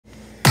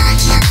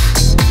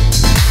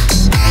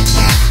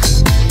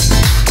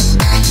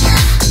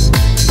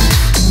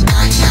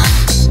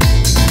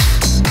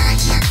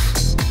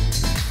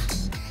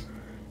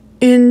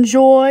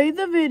Enjoy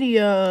the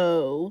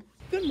video.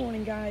 Good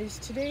morning, guys.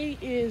 Today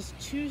is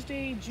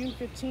Tuesday, June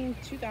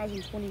 15th,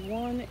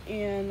 2021,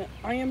 and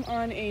I am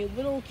on a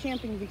little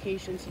camping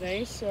vacation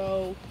today,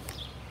 so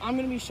I'm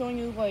going to be showing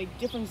you like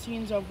different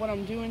scenes of what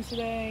I'm doing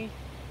today.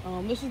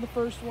 This is the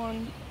first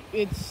one.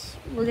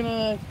 We're going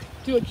to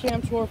do a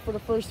camp tour for the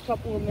first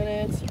couple of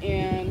minutes,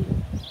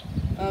 and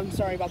I'm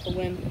sorry about the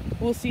wind.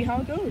 We'll see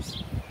how it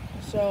goes.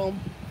 So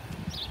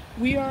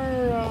we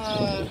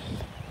are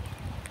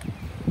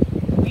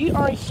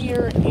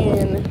here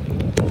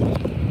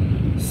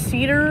in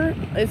Cedar.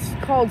 It's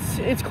called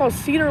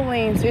Cedar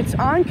Lanes. It's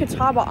on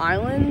Catawba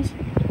Island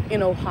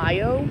in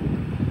Ohio.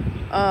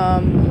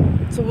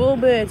 It's a little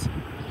bit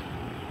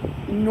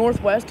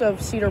northwest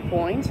of Cedar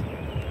Point.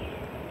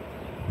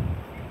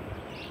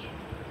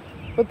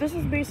 But this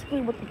is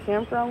basically what the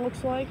campground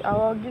looks like.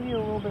 I'll give you a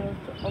little bit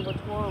of a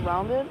tour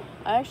around it.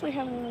 I actually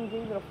haven't even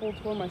gave it a full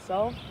tour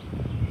myself.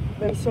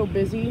 Been so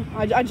busy.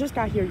 I just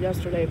got here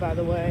yesterday, by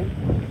the way.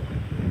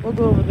 We'll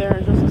go over there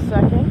in just a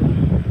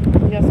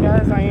second. Yes,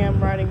 guys, I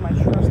am riding my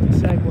trusty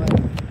Segway.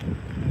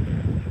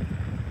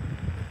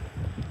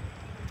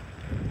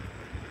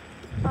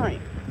 Alright,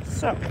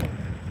 so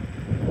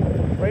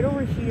right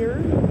over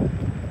here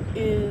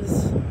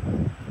is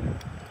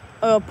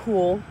a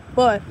pool.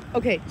 But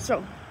okay,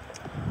 so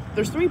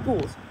there's three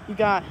pools. You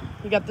got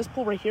this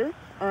pool right here,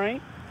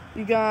 alright?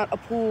 You got a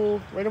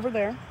pool right over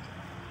there.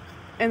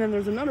 And then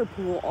there's another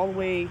pool all the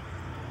way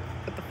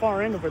at the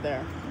far end over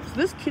there. So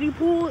this kiddie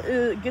pool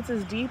gets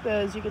as deep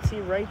as you can see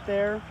right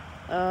there,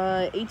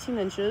 18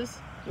 inches,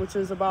 which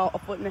is about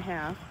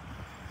 1.5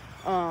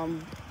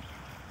 feet.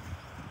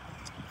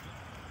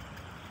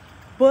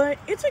 But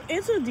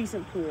it's a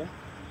decent pool.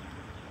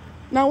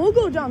 Now we'll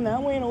go down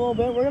that way in a little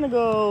bit. We're gonna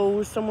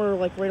go somewhere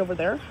like right over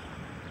there,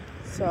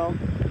 so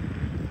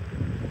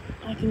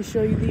I can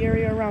show you the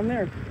area around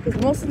there. Because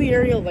most of the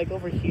area like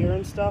over here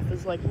and stuff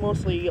is like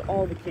mostly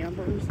all the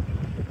campers.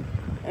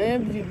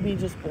 And it'd be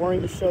just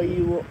boring to show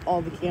you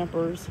all the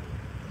campers,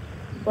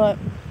 but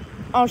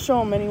I'll show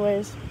them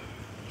anyways.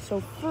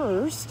 So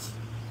first,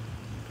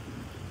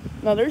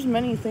 now there's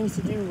many things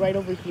to do right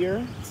over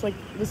here. It's like,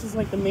 this is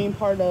like the main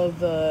part of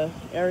the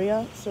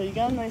area. So you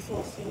got a nice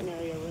little sitting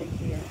area right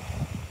here.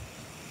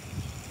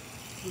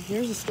 And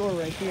here's a store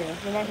right here.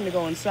 We're not going to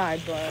go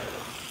inside, but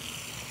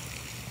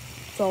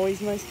it's always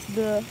nice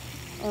to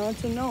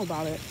know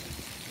about it.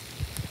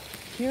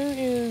 Here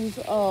is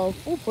a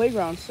full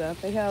playground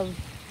set. They have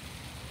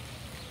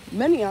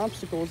many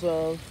obstacles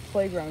of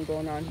playground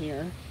going on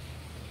here.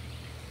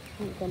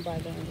 I'm gonna come by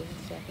there in just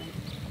a second.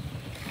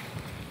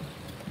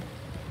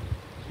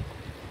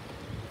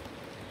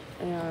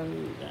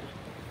 And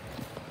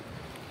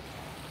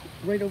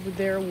right over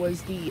there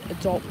was the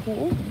adult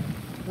pool,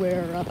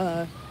 where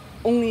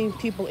only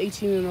people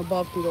 18 and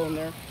above can go in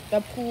there.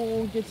 That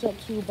pool gets up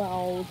to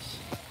about,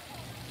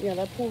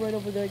 that pool right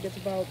over there gets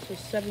about to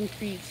 7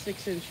 feet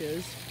 6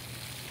 inches.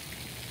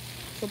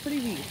 So pretty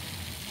deep.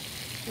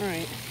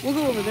 Alright, we'll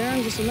go over there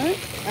in just a minute.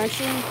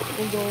 Actually,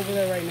 we'll go over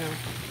there right now.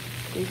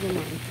 Leave your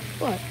mind.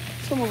 But,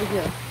 let's come over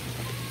here.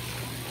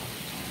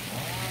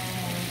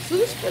 So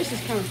this place is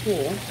kind of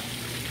cool.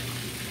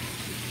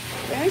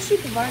 They actually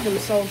provide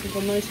themselves with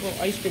a nice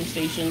little ice cream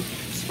station.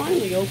 It's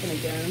finally open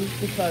again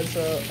because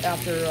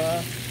after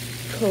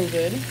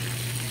COVID.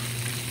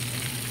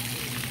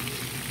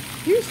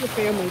 Here's the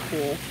family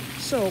pool.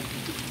 So,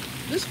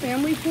 this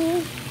family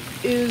pool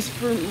is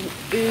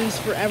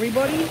for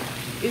everybody.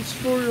 It's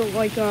for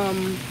like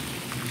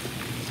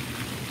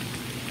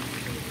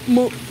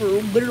for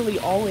literally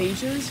all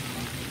ages,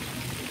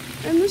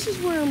 and this is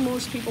where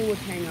most people would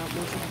hang out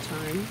most of the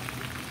time.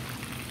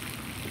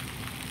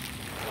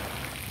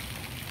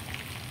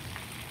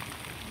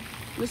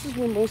 This is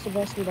where most of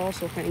us would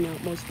also hang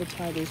out most of the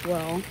time as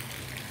well.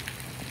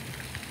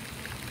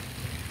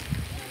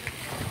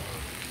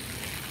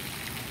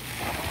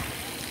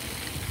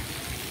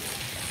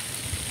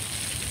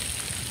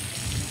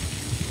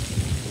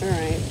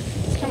 Alright,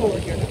 let's come over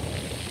here now.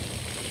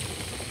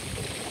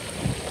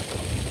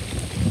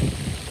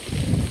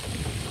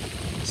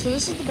 So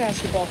this is the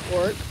basketball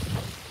court.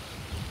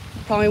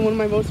 Probably one of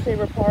my most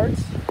favorite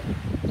parts.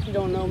 If you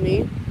don't know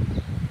me,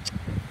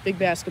 big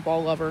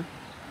basketball lover.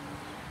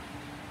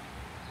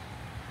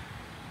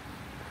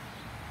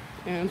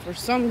 And for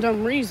some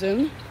dumb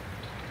reason,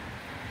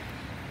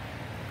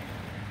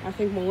 I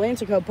think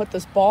Melantica put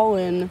this ball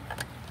in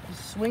the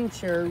swing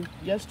chair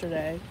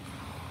yesterday.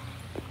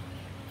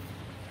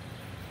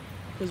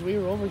 Because we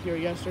were over here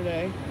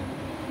yesterday.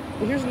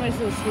 But here's a nice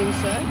little swing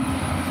set.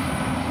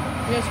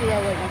 Yes, we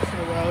are right next to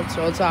the road,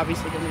 so it's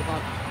obviously going to be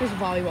fun. Here's a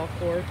volleyball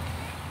court.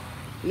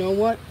 You know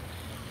what?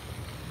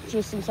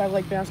 Just since I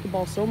like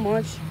basketball so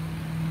much,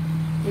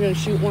 we're going to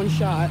shoot one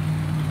shot.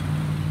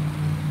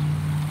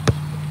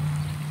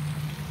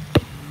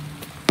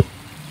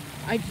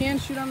 I can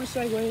shoot on the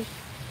Segway.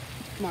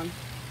 Come on.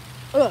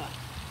 Ugh.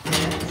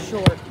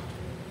 Short.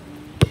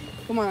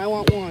 Come on, I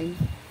want one.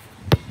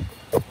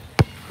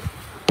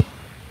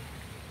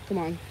 Come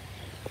on.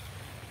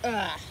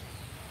 Ah.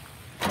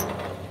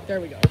 There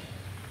we go.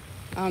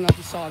 I don't know if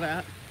you saw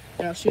that.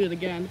 Yeah, I'll shoot it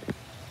again.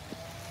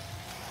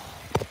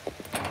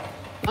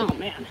 Oh,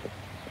 man.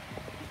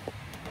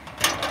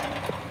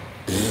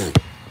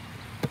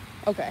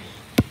 Okay.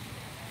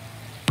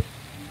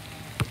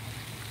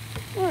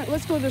 Alright,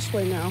 let's go this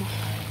way now.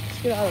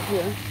 Let's get out of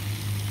here.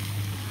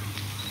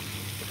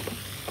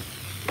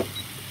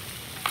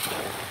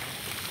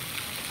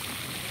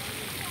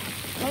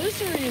 Now,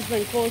 this area has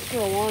been closed for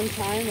a long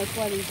time. That's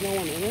why there's no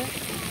one in it.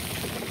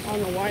 I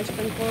don't know why it's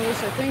been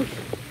closed.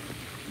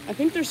 I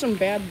think there's some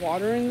bad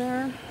water in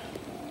there.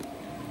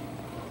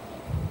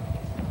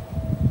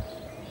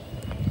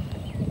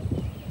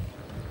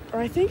 Or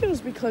I think it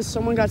was because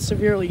someone got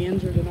severely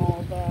injured and all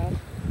of that.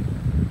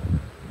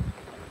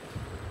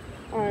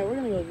 Alright, we're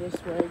gonna go this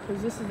way,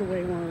 because this is the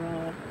way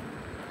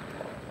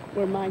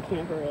where my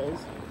camper is.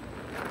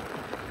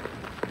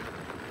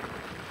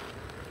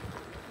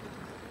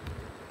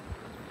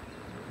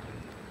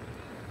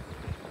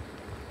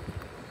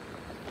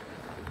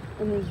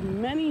 And there's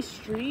many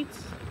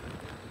streets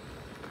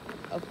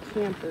of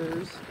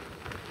campers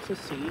to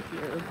see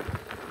here.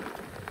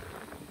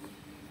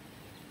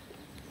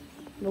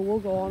 But we'll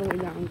go all the way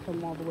down and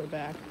come all the way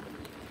back.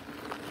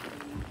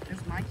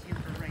 There's my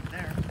camper right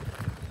there.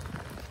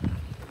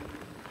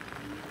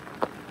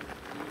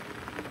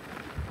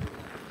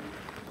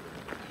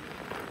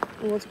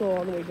 And let's go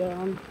all the way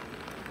down.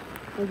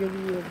 I'll give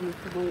you a view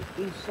from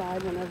each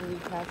side whenever we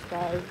pass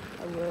by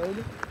a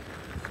road,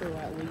 so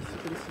at least you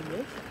can see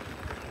it.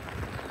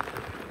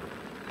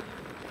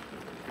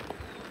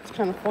 It's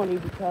kind of funny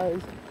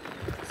because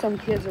some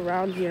kids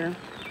around here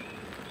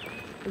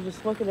are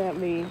just looking at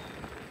me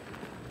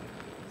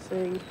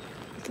saying,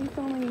 is he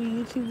filming a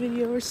YouTube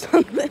video or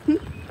something?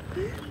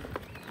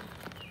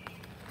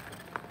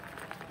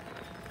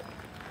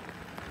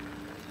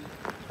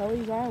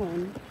 Kelly's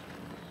Island.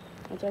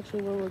 That's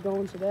actually where we're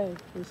going today.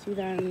 You'll see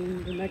that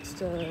in the next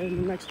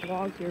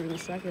vlog here in a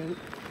second.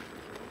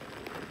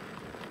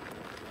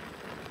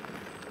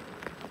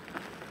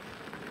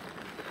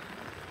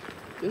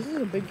 This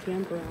is a big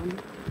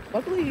campground.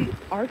 Luckily,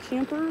 our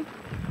camper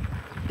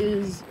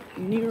is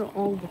near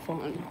all the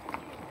fun.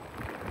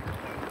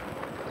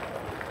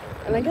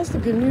 And I guess the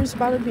good news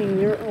about it being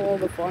near all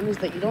the fun is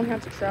that you don't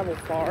have to travel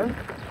far,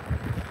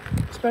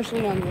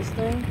 especially on this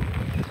thing,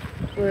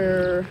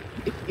 where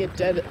it can get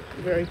dead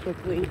very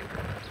quickly.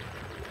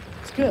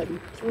 It's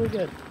good. It's really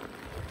good.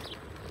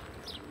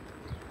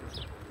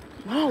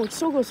 Wow, it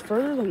still goes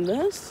further than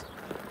this?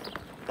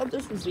 I thought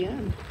this was the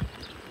end.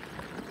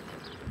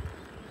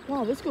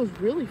 Wow, this goes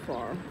really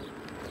far.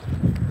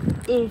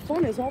 The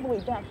fun is all the way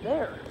back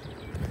there.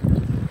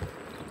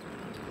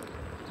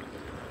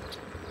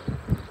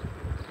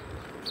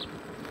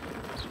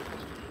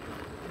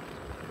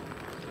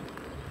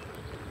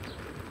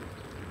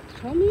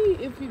 Tell me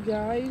if you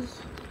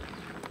guys,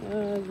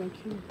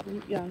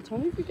 tell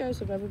me if you guys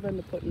have ever been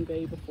to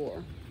Put-in-Bay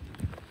before.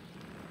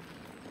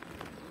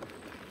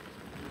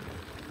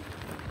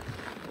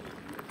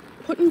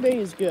 Put-in-Bay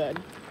is good.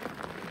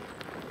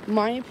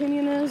 My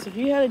opinion is, if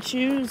you had to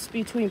choose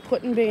between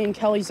Put-in-Bay and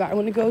Kelly's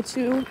Island to go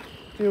to,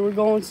 if you were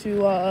going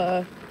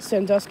to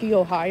Sandusky,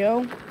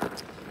 Ohio,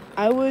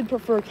 I would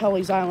prefer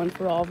Kelly's Island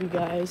for all of you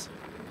guys.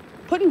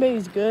 Put-in-Bay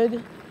is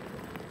good.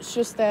 It's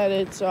just that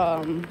it's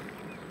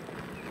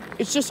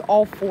just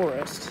all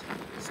forest.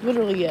 It's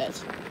literally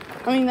it.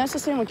 I mean, that's the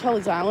same with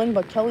Kelly's Island,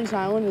 but Kelly's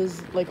Island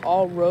is like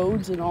all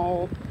roads and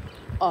all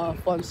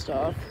fun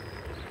stuff.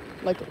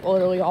 Like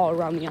literally all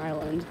around the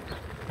island.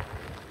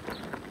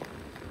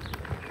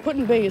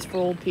 Put-in-Bay is for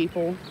old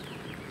people.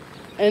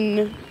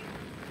 And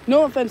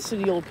no offense to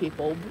the old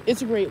people.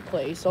 It's a great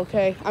place,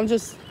 okay? it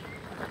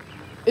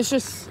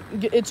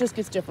just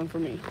gets different for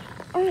me.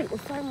 Alright, we're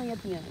finally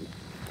at the end.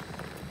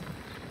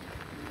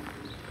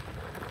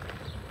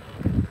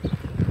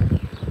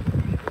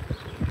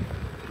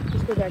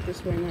 Go back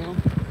this way now.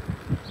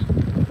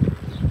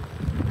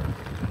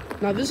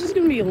 Now this is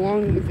going to be a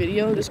long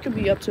video. This could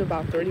be up to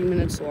about 30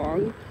 minutes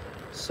long.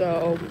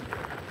 So,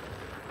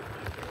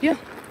 yeah.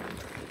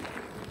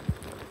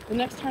 The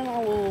next time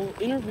I will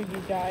interview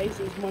you guys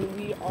is when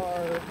we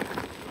are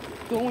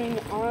going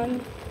on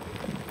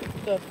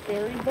the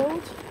ferry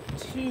boat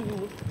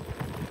to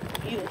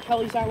either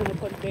Kelly's Island or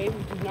Put-in-Bay.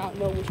 We do not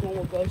know which one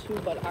we'll go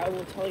to, but I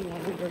will tell you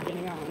when we are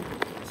getting on.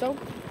 So,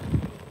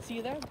 see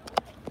you there.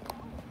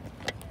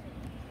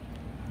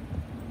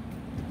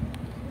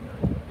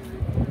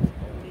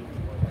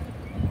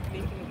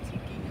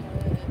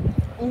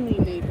 Only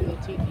making a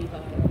tiki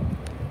hut.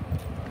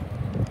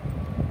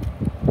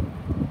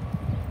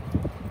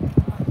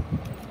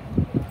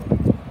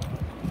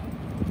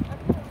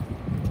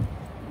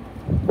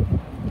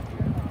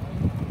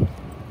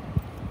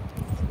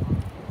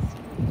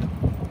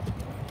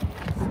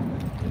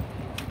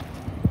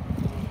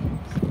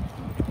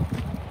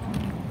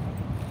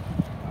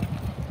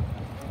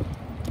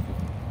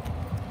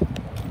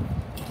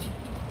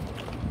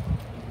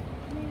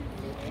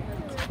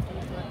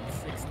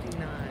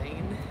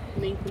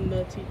 Nathan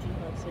the TG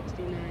Hut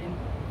 69.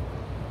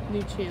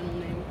 New channel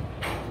name.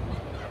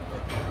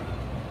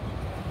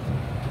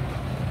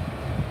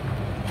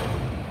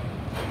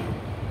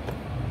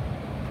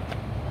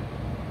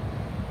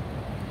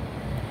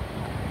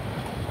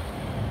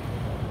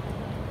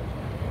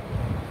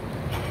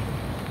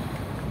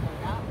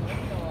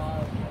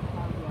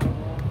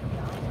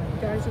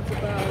 guys, it's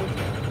about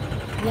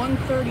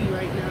 1:30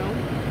 right now.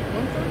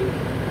 1:30?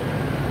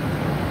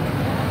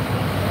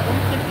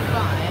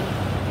 1:55.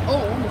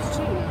 Oh, almost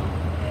 2 now.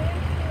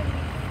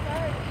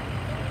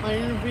 I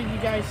interviewed you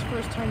guys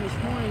first time this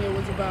morning. It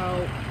was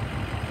about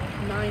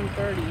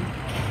 9:30.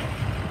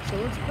 So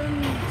it's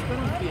been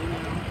a few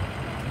now.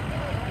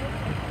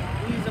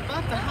 He's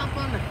about to hop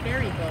on the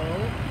ferry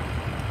boat.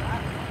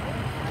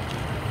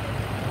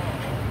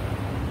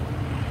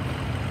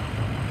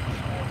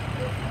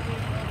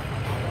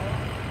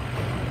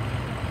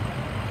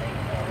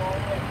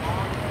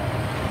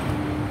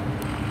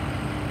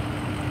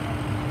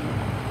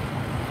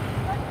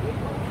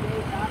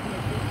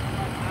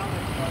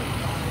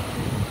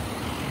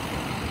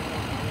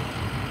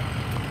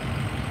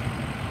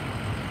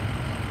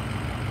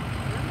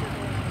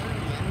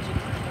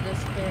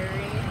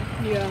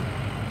 Yeah.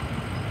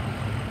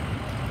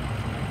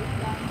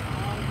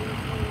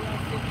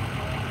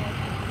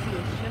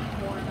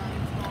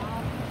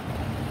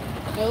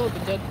 Oh, the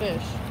dead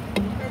fish.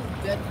 There's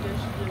dead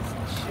fish just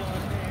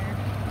chilling there.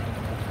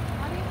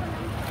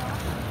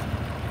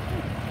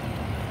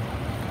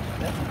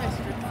 That's my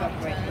strip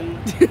content.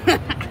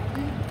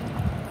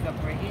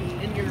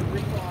 And your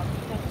rip-off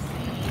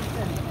Pepsi.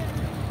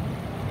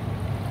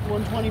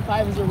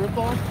 125 is a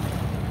rip-off?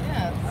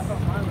 Yes.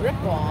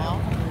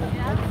 Rip-off.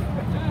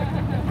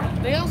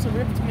 They also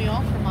ripped me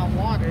off for my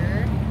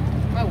water.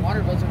 My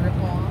water was a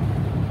rip-off.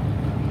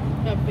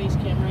 I have face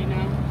cam right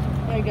now.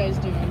 How you guys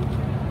doing?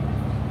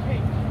 Hey.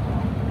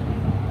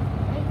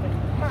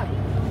 Come on.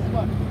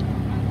 Look.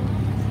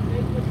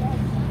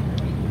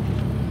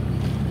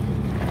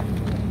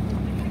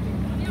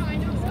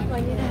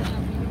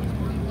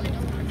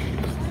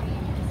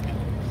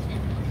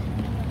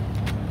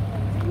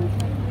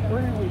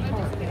 Where are we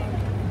parked?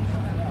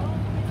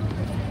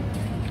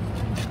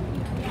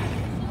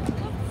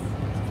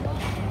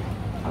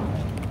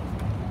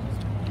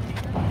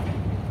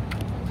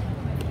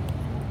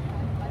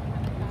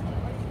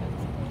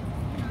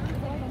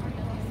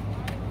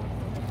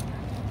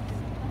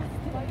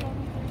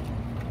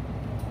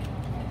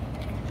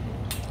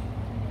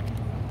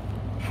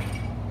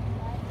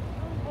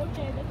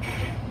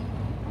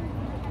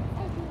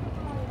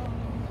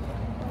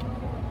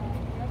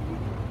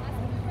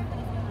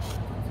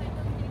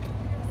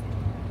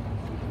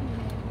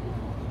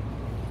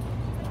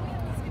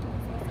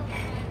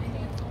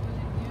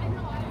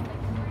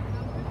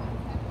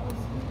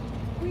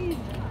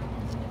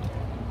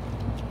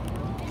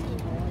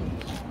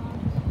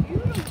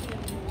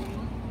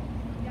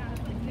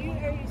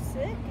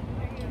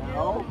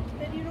 No.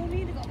 Then you don't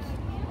need to go.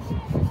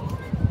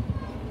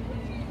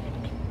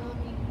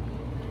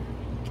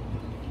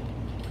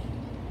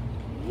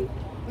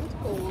 That's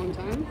been a long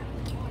time.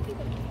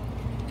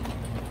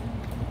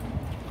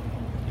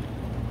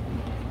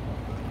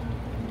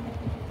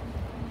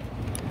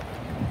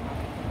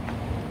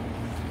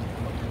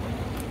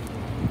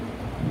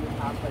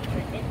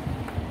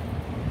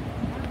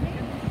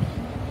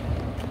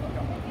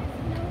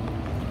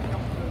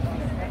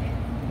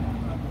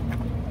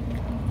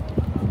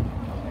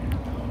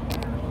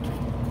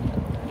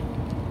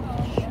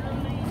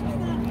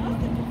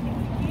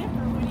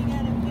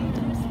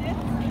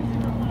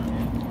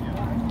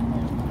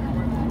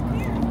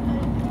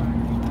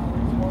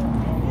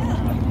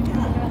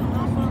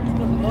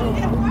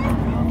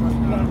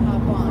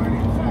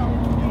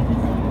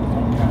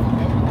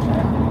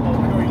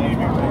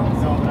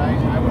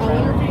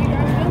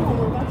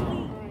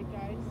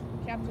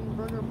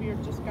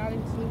 Just got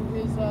into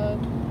his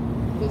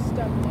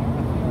step there.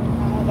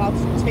 About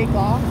to take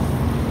off.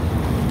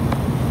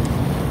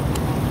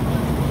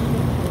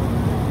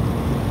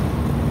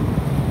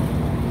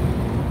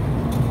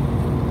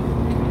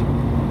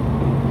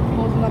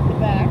 Closing up the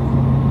back.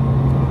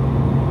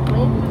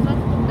 Closing up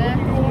the back.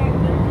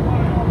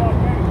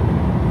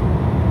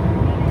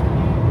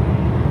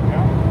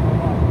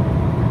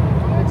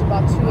 It's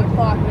about 2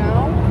 o'clock now.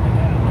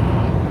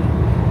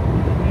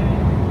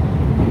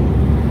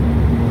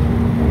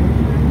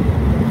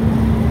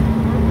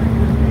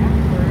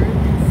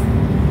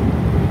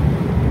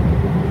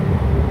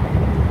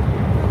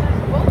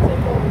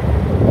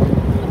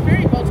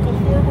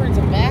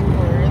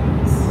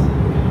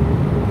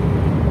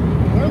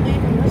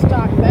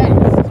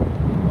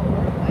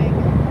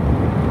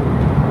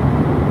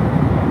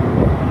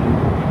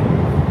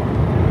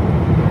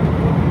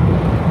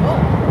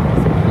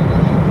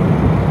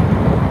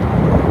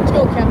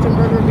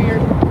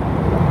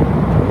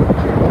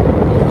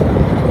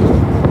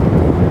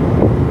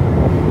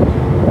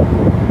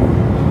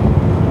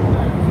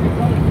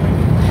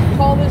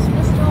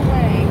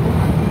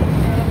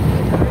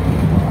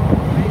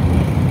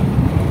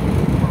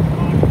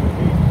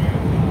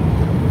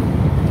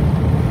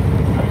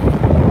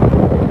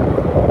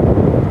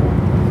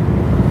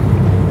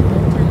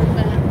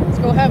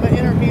 Have an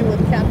interview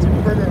with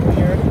Captain Burger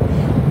Beard.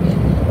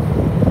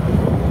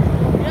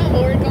 Yeah,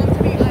 Lori, going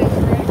to be ice,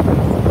 right?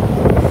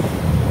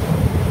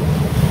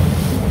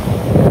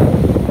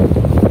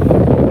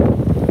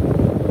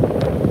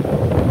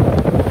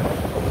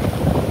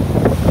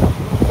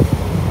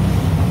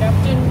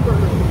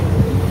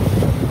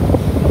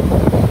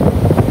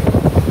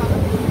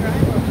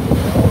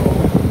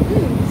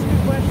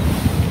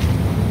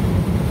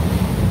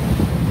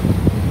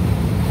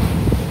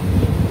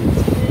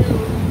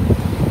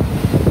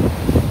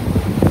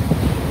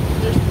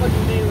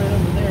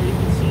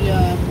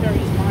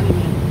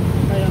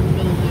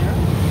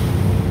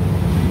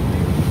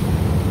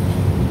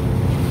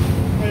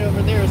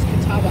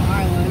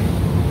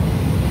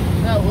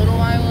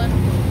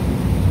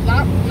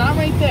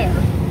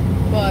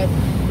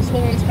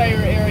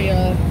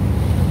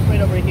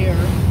 right here.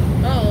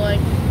 Oh, like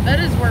that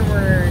is where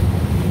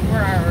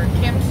our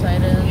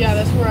campsite is. Yeah,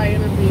 that's where I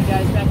interviewed you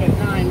guys back at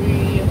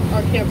 9.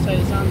 Our campsite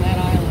is on that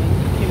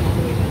island. Came all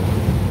the way down.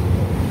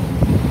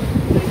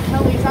 And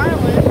Kelly's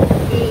Island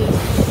is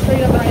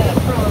straight up ahead.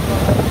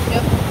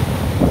 Yep.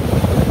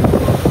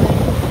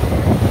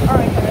 All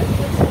right, guys.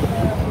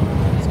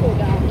 Let's go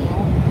down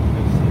now.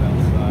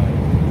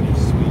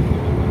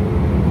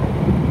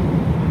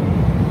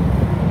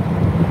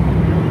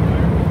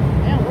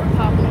 Yeah, we're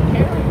popping a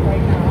carrot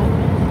right now.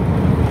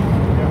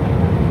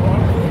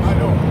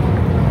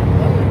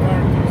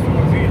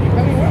 I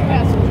mean, we're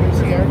passengers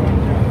here.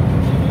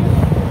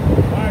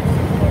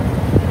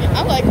 I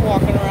like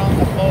walking around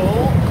the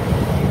boat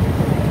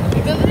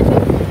because it's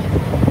walking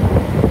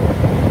around the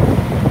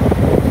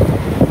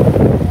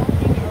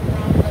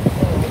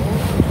boat.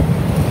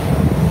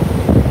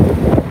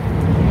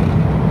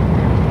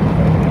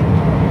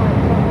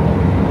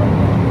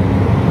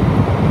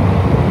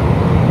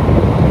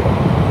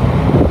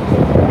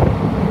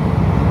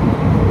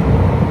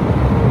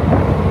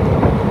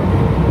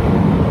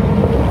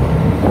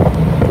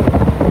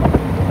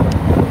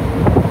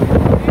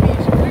 Maybe you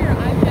should put your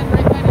iPad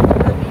right by the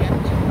door of the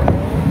engine room.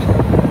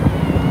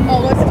 Oh,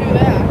 let's do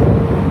that.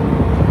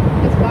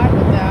 Let's vibe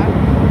with that.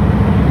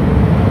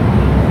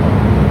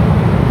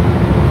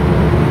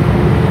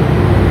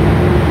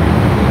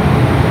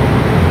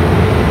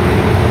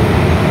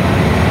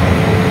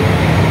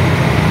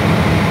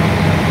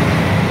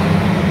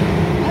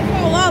 That's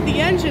how loud the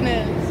engine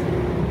is.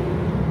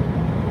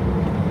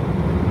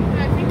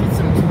 I think it's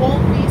some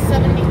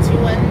 12V72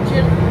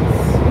 engines.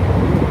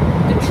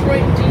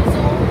 Detroit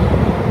diesel.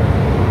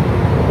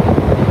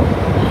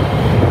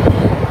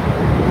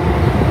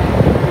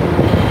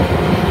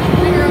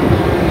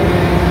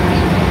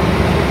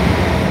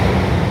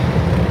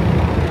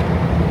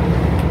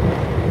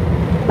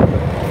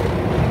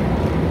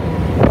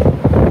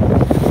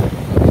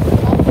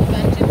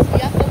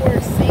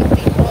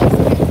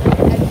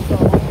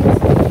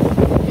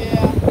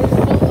 Yeah.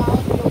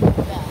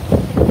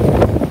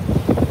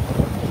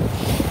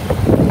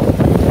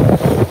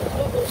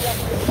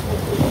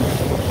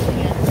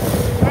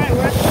 Alright,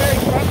 we're at the very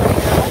front right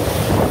now.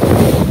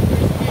 Here's the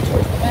view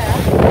towards the back.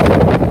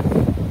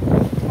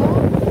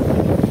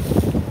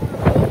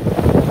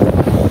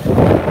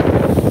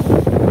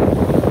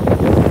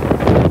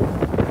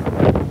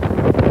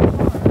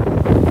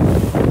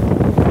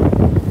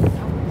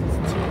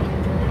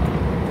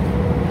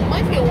 It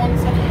might be a 175.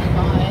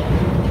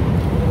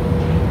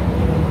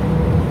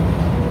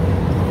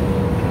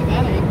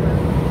 That anchor.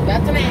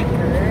 That's an anchor.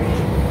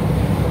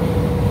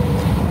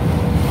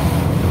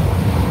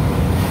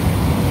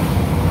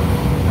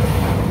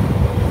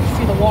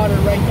 See the water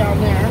right down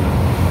there.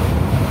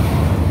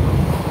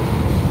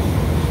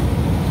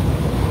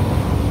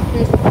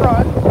 Here's the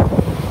front.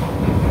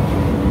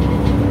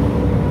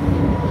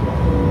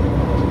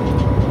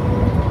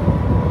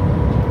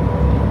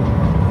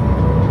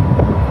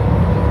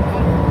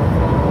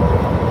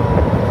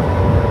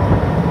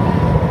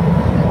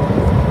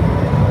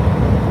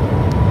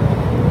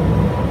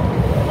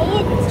 Oh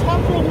look, it's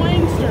Top Rope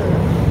Langster.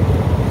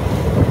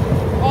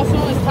 Also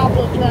known as Top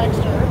Rope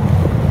Dragster.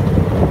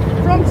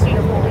 From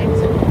Cedar Point.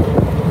 It's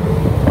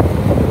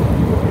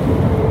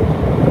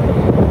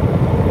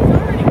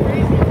already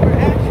crazy. We're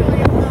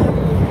actually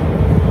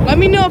Let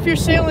me know if you're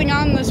sailing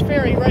on this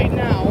ferry right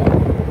now.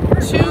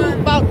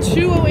 About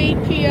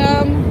 2:08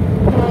 p.m.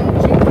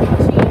 on June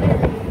 18th.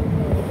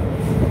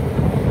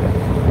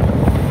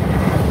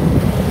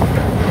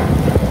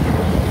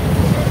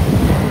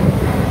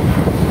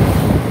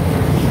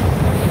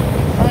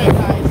 Alright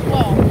guys,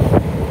 well,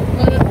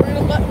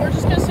 we're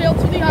just gonna sail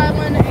to the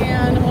island,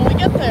 and when we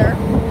get there,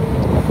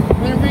 I'm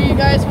gonna bring you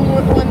guys when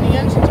the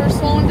engines are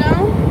slowing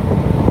down,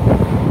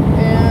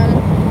 and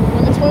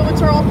when the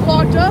toilets are all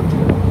clogged up,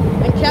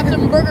 and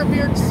Captain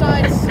Burgerbeard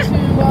decides to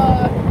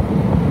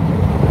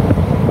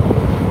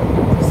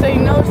say,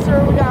 no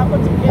sir, we got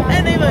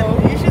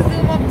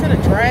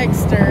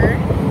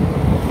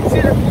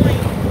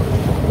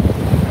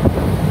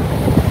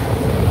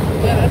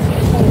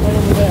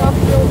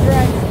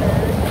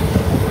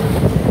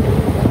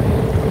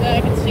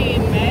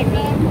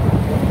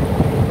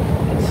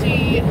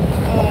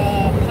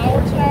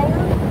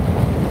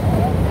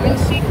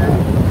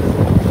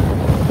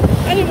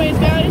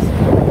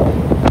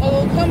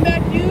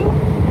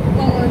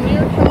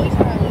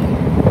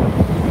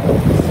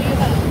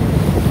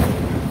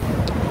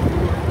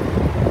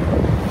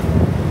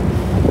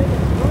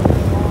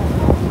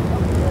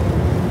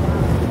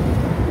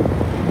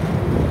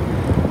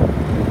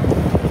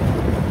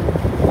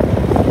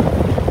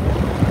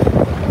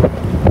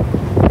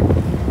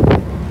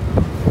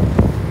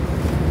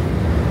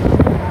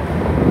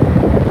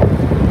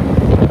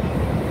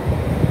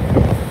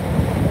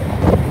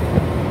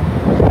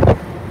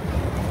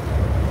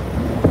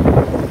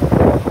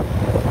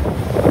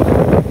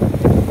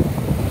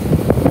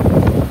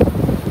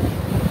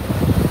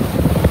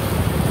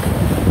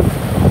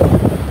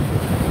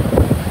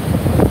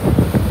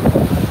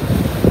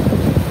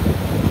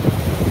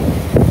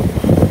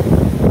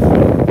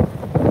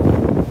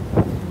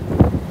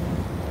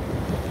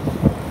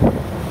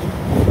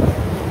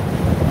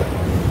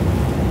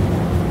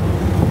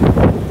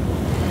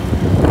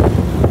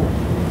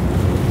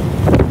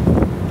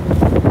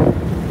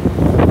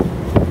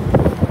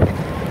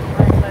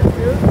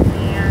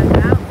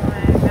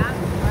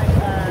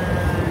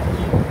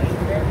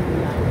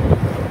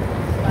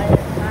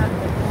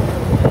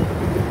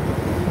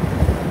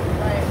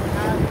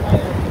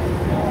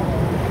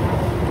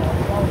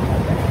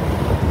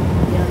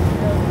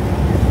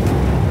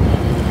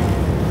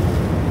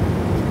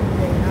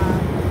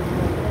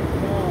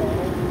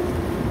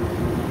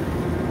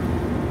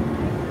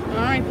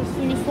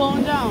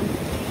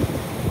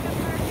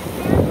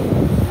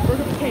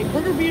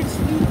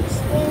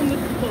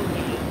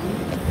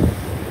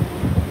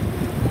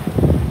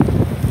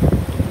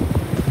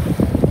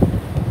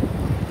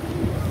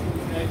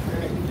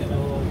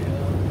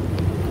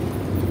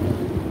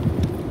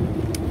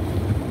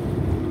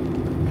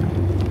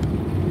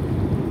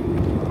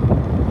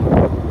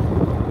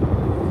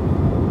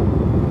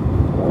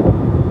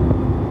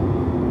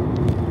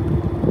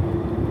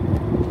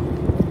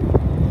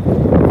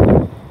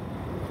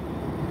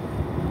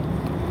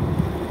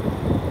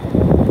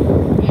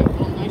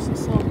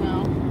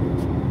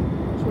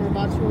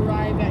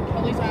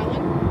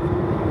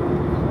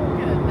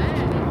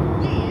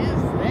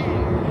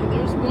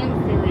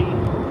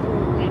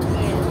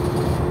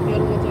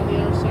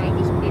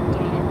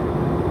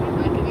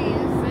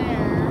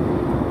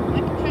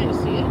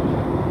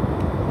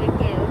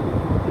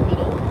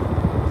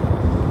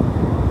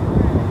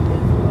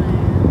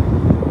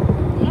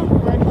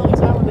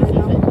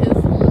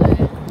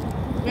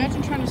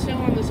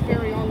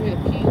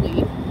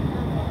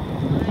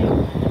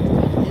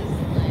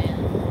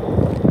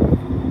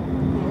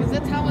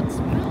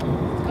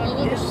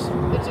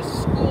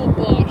school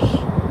bus.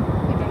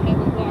 Like I have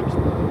in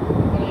Blacksburg,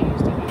 but I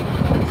used to have in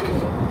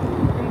Blacksburg.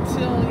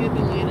 Until you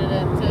deleted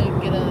it to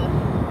get a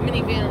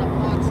minivan and a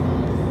pot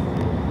stuff.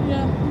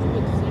 Yeah, it's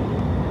good to see.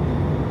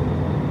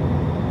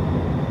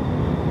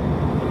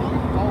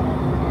 Golf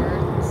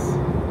carts.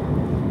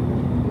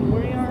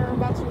 We are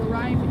about to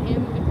arrive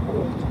in the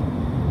port.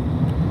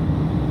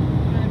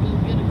 Gotta go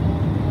get a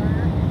golf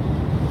cart.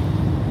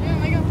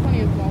 Yeah, I got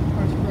plenty of golf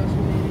carts for us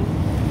remaining.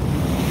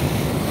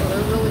 So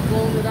they're really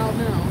blowing it out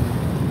now.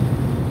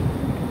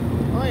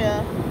 Oh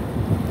yeah.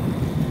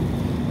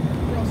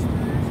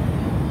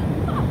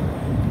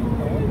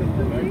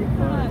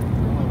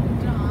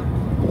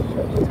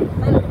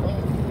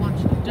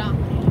 Watch the dock.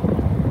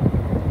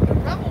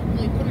 They're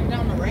probably putting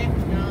down the ramp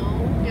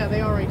now. Yeah,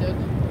 they already did.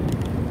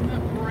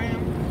 That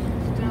ramp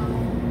is down.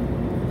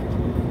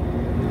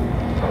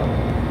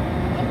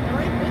 Oh, the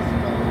ramp is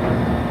going.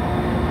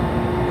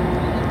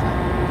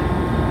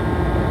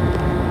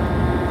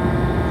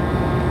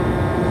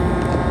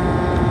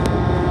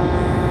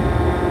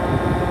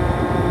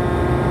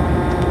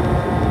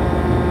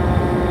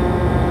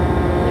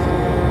 There's a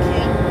little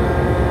camper.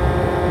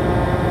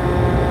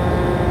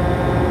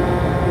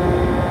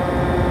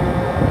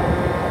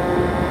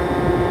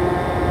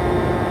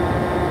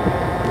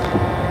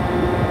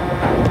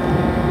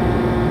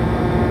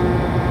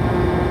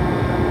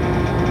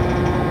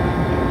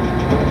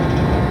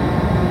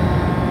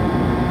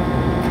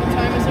 What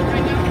time is it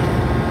right now?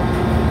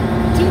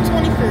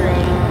 2:23.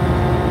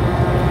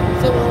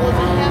 So what was it,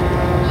 half an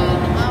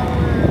hour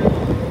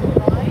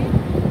ride?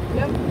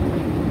 Yep.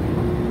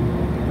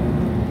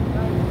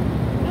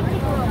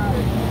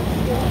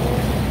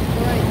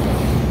 Alright.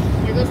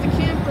 Here goes the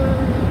camper.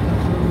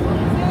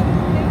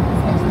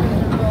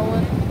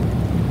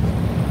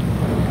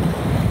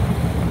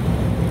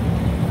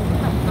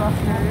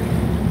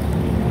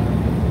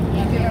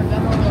 Yeah, they are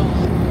definitely going.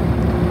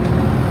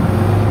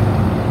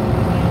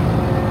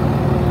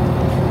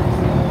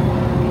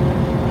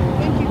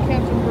 Thank you,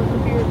 Captain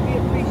Burgerbeard. We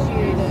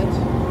appreciate it.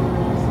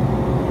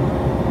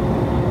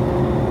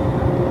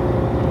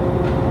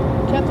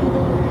 Captain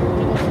Burgerbeard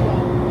did us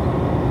well.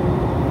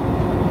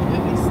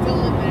 Yep, he's still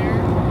in there.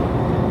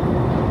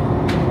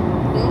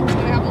 No, it's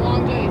gonna have a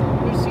long day.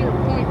 There's Cedar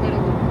Point right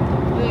over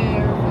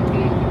there. I'm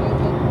getting to go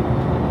look.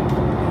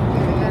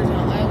 There's an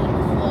island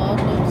club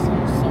of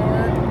some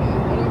sort.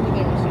 Right over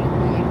there, Cedar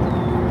Point.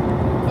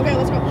 Okay,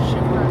 let's go.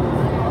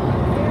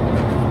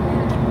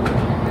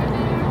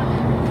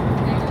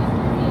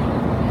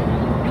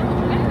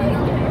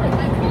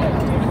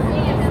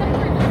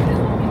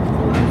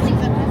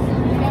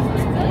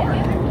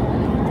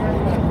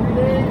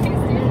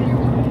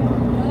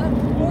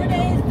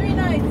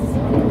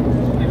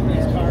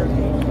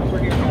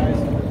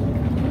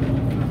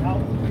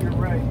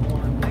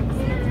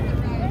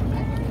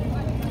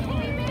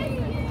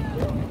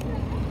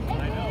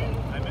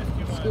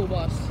 School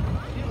bus.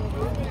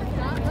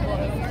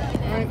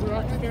 Alright, we're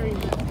at the ferry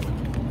now.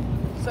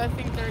 So I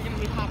think they're gonna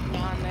be hopping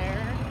on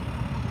there.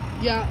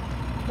 Yeah,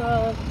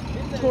 the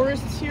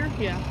tourists here?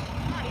 Yeah.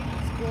 Not even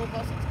school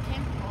bus, it's a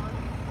camp car.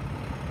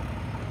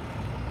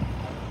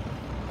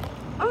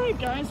 Alright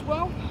guys,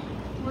 well,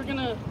 we're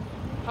gonna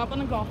hop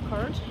on a golf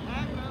cart.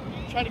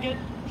 Try to get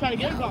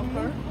a golf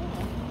cart.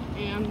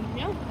 And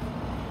yeah.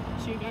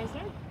 See you guys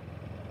there.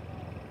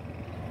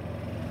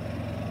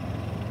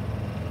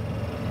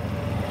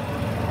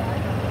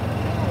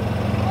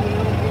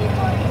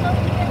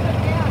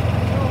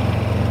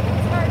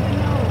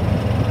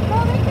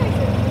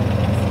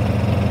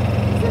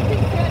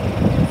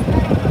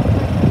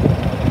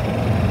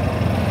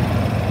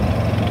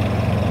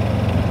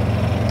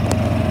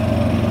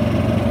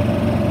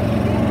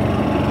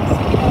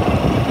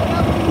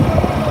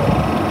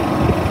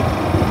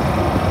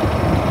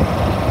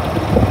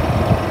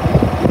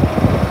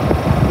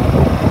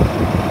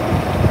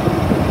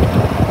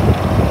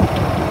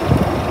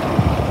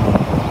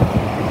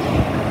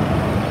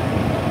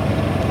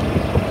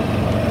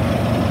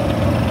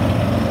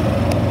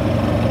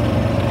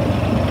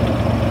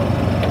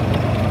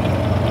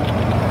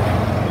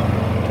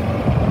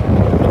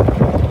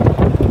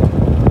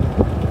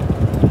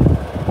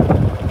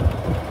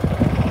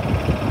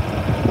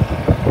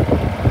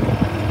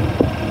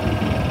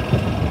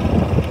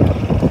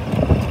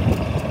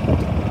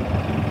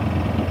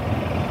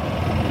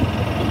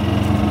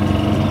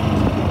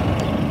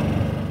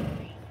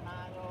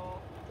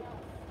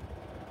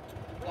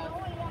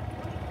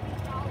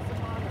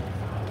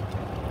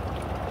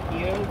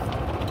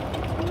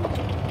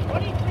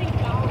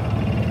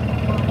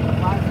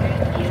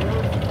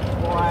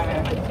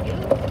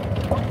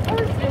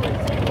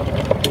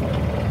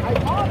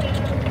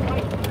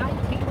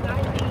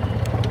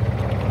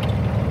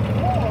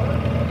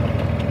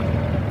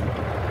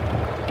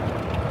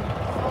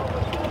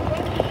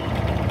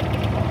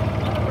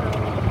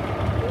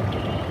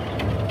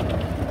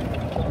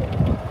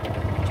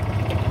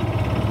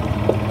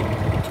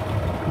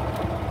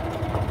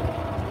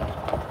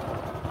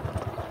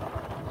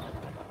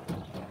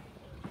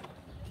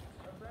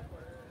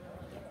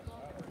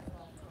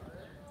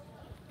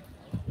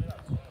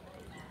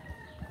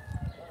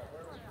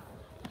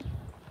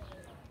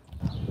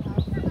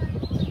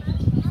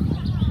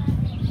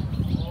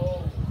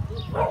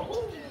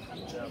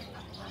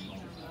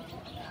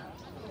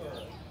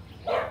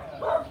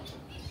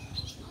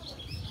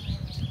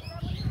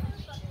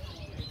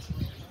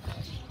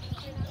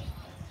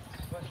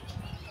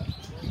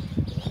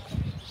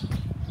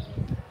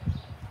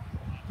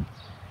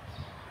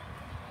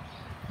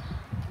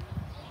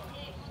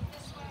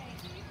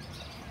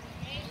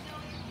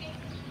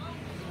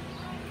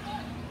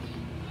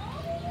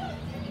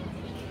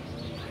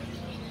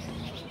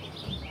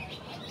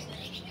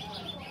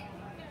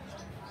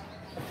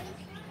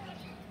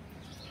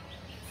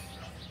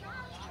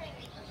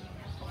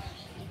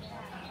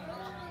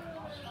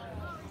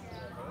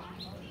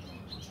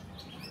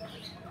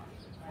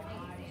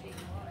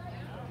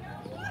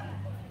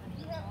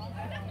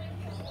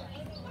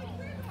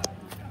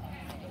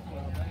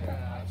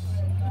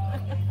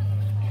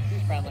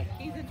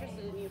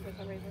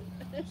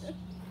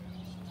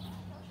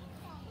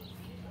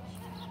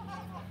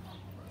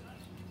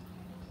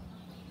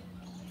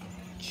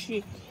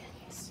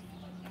 chickens.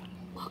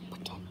 Look,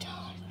 but don't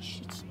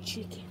touch. It's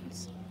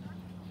chickens.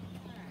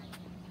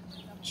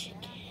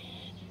 Chicken.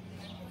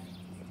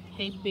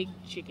 Hey, big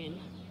chicken.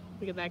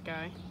 Look at that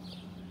guy.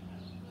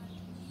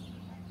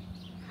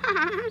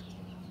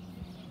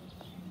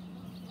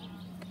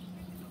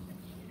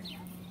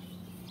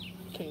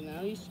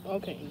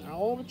 Okay, now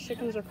all the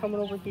chickens are coming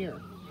over here.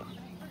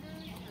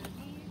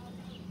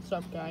 What's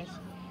up, guys?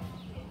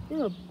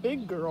 You're a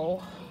big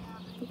girl.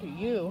 Look at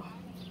you.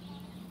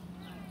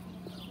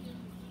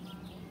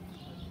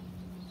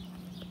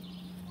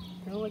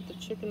 You're like the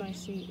chicken I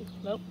see.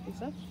 Nope, is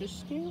that fish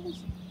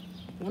scales?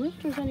 I wonder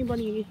if there's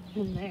anybody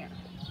in there.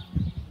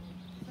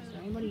 Is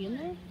there anybody in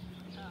there?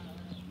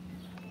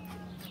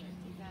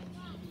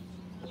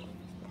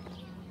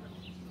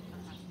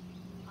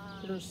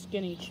 You're a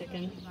skinny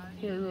chicken.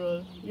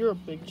 You're a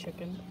big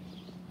chicken.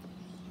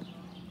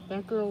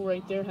 That girl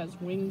right there has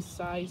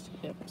wing-sized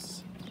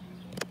hips.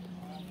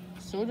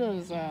 So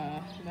does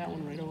that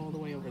one right all the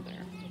way over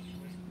there.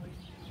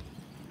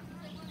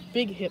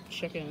 Big hip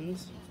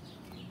chickens.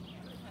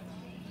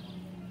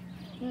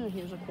 Yeah,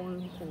 here's a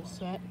cornhole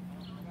set.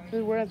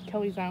 We're at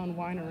Kelly's Island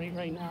Winery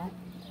right now.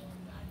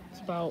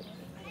 It's about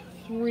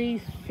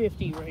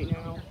 $3.50 right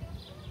now.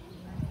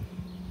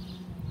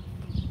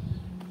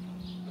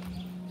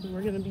 And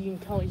we're gonna be in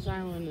Kelly's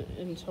Island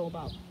until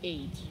about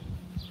 8.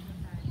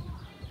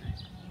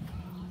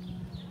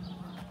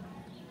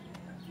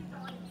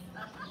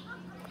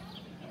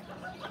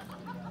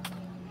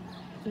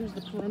 There's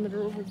the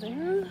perimeter over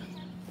there.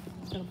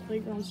 It's got a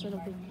playground set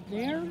over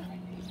there.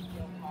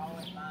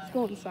 Let's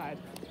go inside.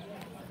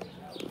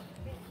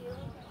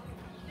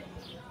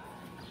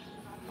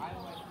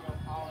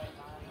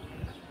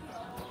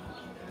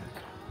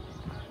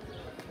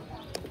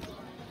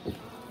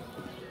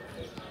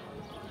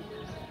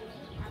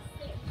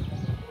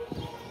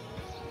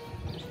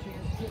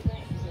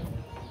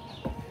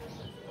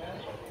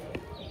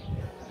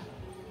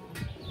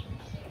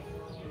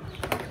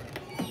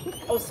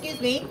 Oh,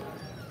 excuse me.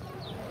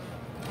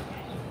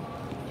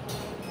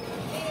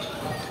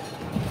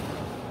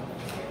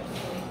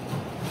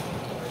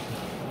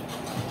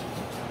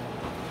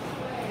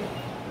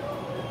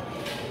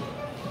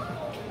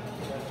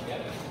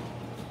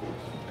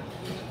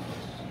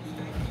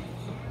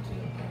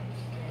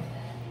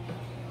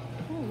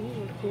 Oh, these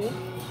are cool.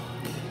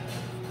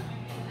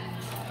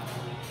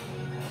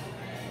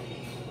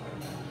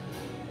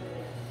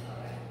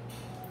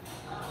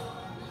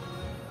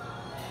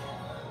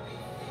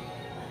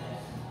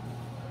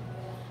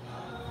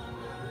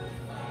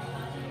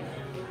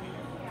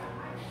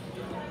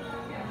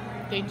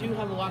 They do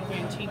have a lot of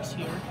antiques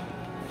here.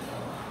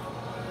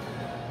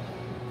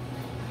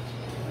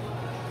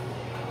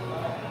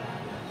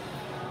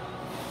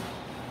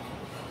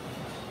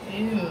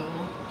 Ew.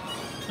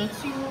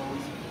 Tootsie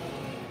Rolls?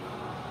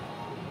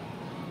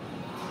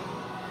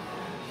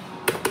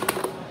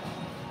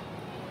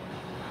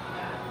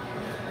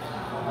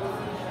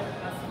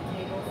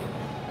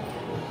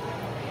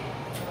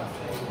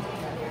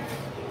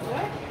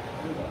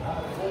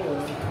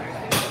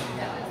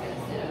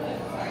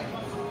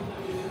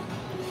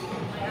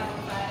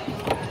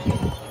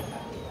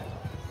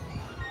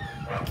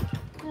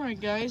 Alright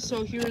guys,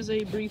 so here's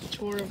a brief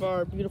tour of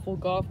our beautiful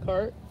golf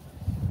cart.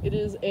 It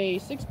is a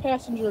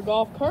 6-passenger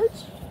golf cart.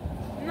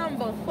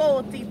 Number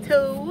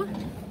 42.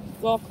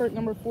 Golf cart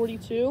number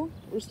 42.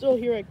 We're still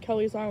here at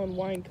Kelly's Island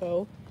Wine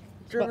Co.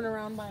 Driven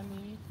around by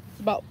me.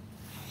 It's about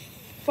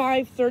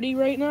 5:30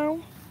 right now.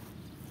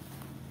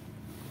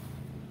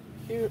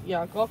 Here,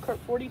 yeah, golf cart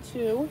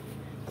 42.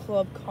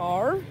 Club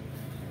car.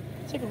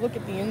 Take a look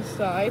at the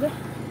inside.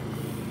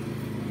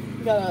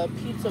 We got a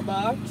pizza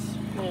box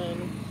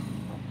and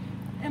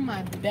In my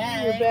your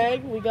bag.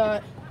 bag. We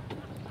got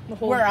the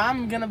whole Where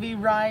I'm gonna be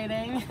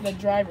riding. the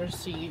driver's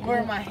seat.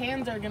 Where my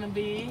hands are gonna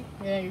be.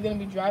 Yeah, you're gonna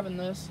be driving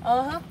this.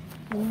 Uh-huh.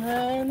 And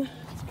then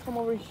let's come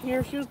over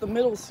here. Here's the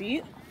middle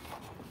seat.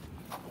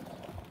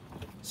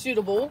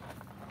 Suitable.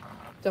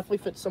 Definitely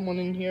fits someone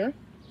in here.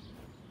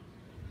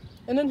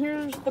 And then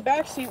here's the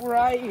back seat where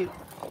I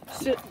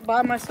sit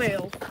by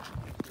myself.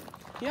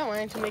 Yeah,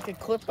 I need to make a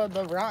clip of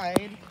the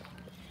ride.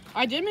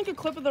 I did make a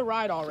clip of the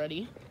ride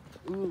already.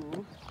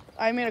 Ooh.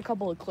 I made a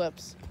couple of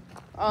clips.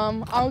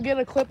 I'll get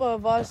a clip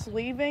of us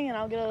leaving and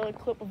I'll get a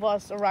clip of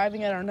us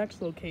arriving at our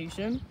next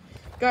location.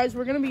 Guys,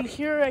 we're gonna be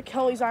here at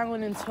Kelly's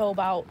Island until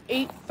about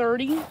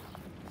 8:30.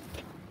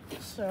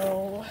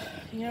 So,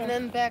 yeah. And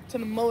then back to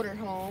the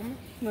motorhome.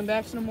 And then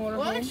back to the motorhome.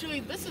 Well, actually,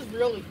 this is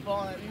really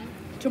fun.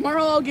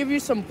 Tomorrow I'll give you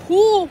some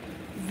pool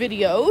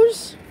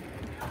videos,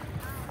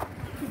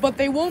 but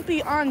they won't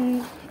be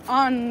on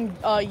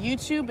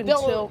YouTube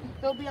until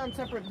They'll be on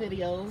separate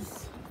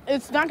videos.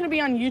 it's not going to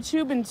be on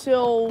YouTube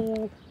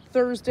until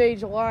Thursday,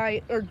 June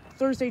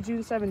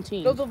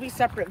 17th. Those will be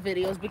separate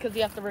videos because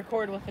you have to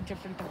record with a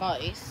different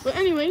device. But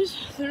anyways,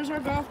 there's our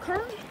golf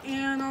cart,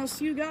 and I'll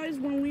see you guys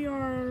when we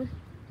are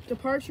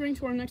departing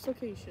to our next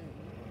location.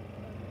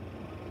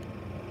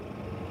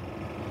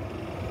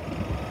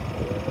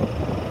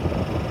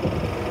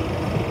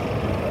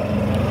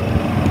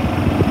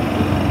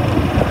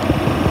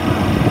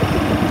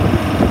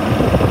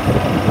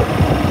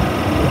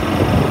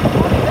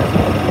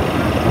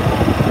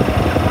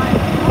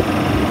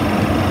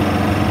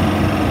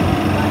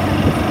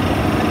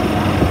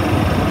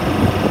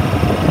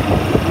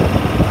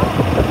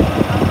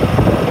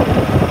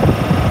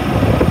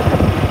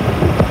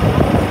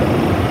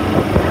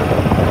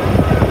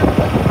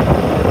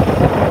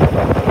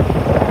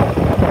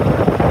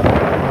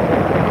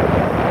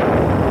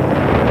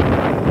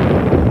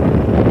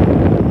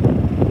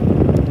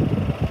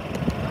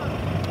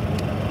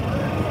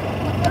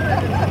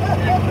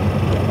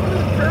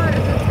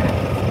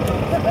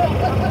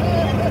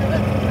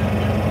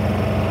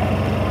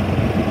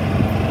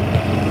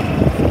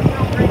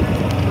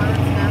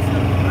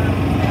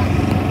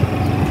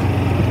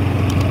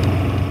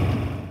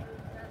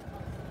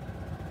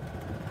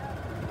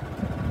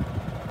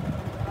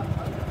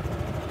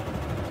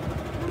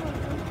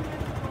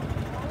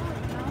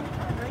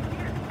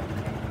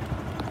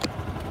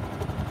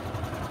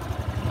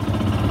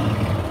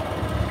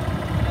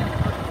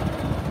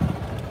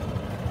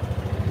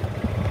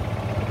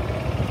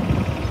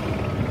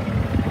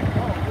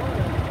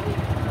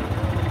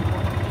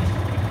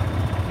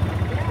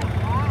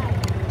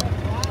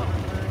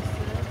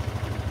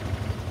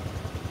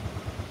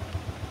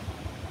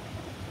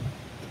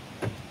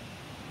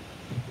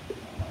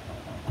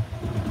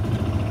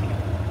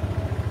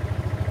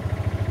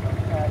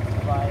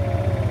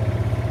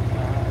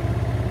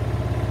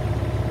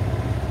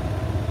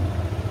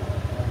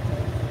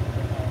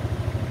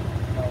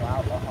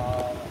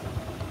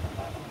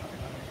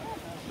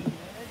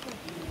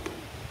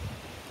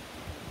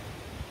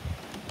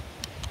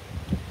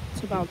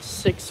 about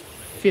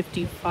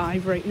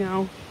 6:55 right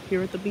now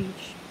here at the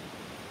beach.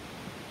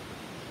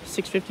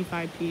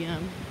 6:55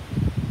 p.m.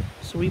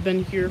 So we've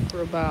been here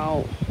for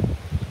about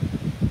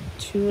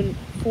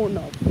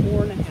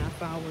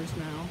 4.5 hours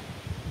now.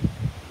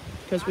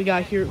 Because we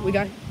got here at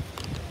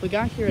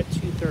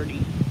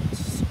 2:30.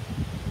 It's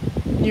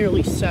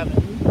nearly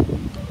 7.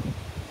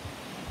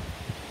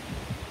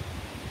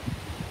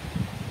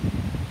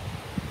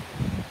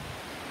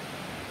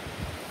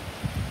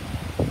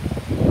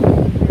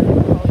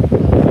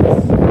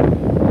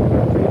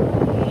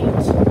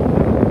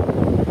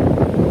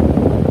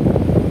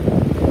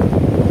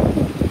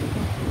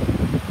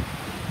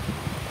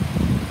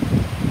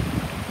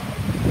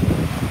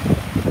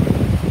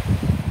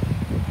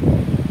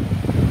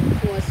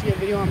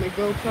 On my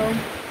GoPro,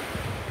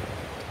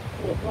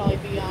 will probably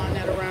be on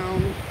at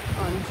around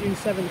on June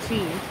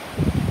 17th.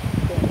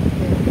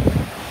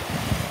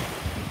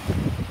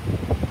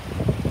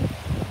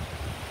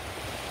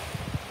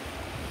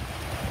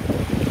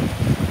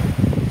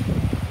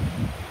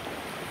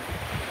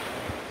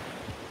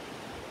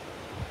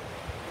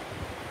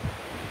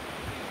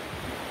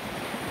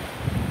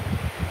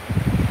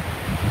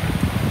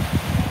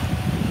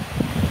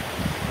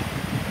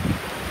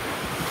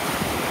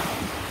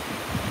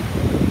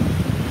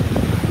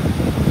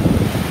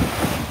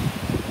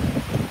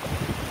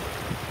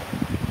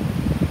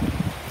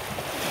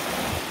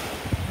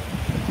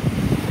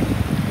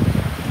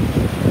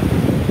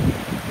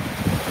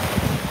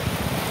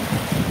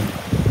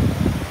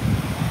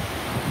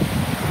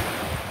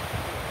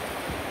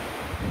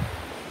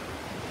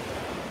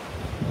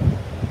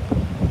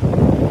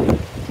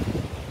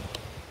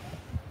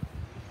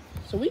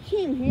 So we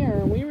came here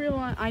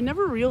and I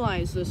never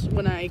realized this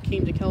when I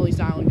came to Kelly's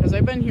Island, because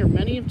I've been here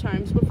many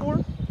times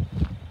before.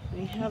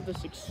 They have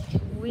this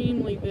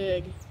extremely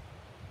big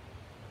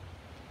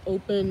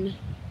open.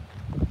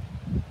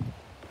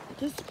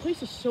 This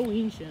place is so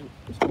ancient.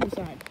 Let's go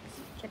inside.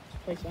 Let's check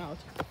this place out.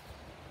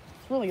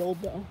 It's really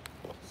old though.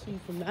 See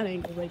from that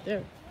angle right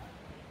there.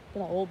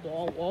 Look how old the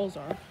walls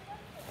are.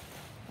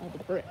 All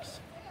the bricks.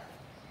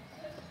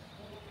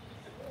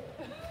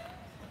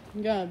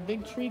 We got a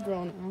big tree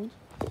growing out.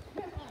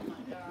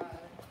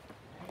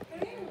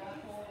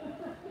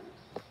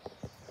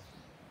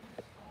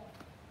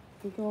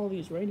 Look at all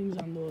these writings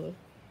on the.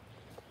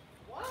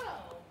 Wow.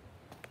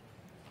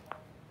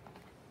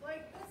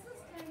 Like, this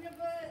is kind of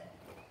a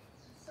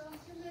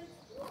something to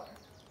explore.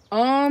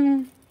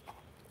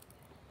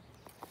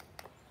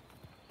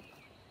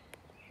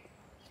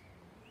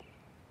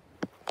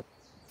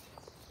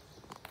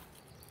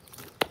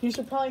 You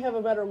should probably have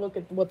a better look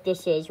at what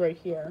this is right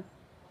here.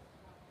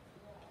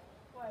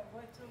 What?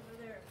 What's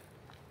over there?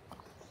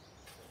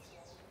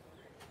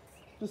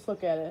 Just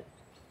look at it.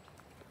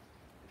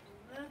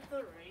 That's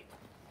alright.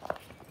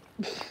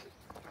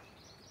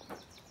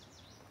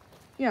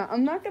 Yeah,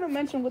 I'm not gonna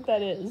mention what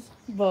that is,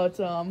 but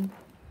oh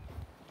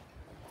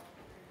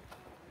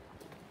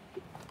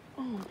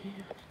man,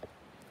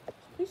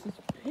 this place is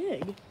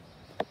big.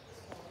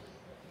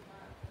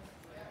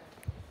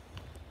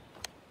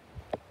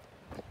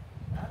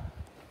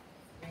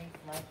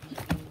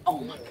 Oh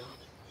my god.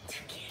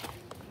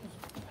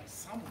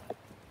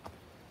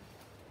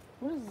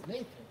 What is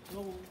Nathan,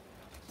 go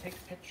take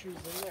pictures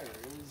there.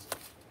 There's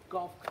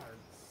golf carts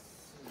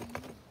and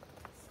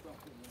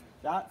stuff in there.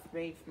 That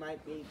space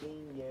might be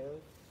being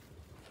used.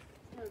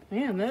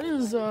 Man, that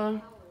is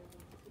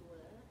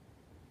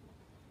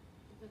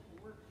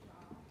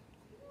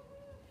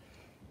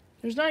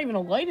there's not even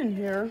a light in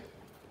here.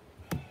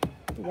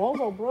 The walls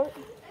all bright.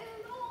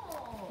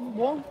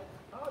 Well,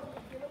 Oh, you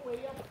can get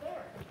way up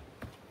there.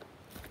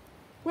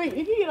 wait,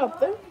 you can get up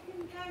there. You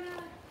can kind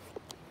of.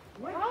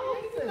 Where Oh,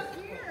 is it's this? up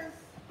here.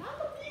 How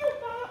the view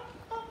not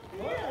up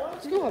there?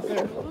 Let's go up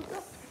there.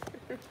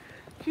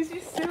 She's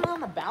just sitting on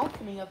the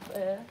balcony up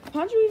there.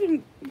 How'd you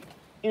even,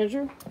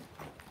 Andrew?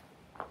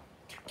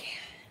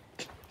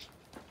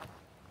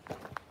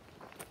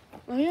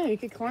 Oh yeah, you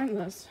could climb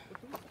this.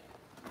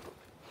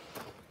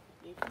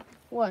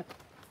 What?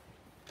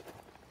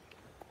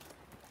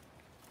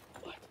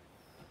 What?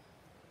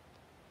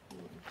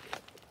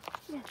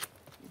 You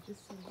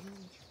just said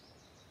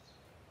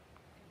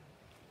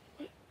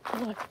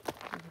What?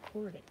 you're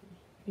recording.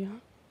 Yeah?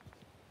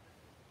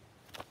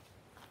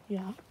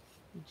 Yeah?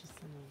 You just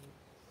said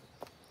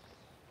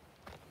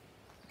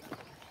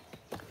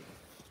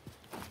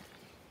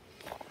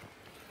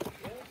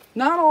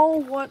Not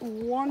all what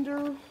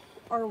wander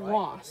are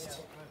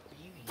lost.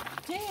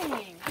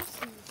 Dang.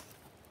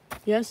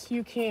 Yes,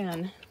 you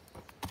can.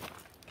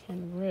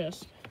 Can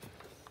risk.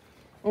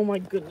 Oh my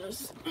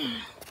goodness.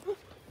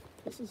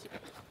 This is.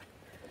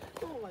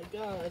 oh my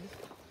god.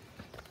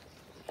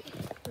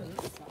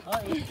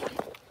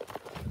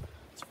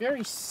 It's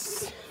very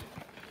steep.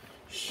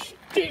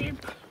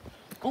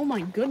 Oh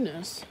my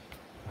goodness.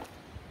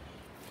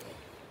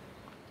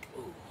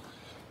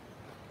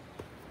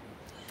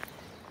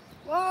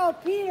 Wow,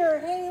 Peter,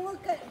 hey,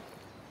 look at.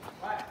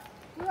 What?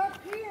 You're up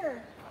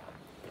here.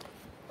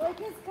 Like,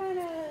 it's kind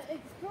of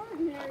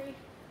extraordinary.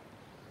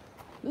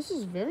 This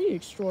is very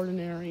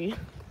extraordinary.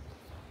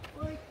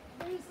 Like,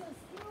 there's a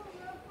steel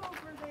roof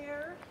over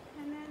there,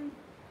 and then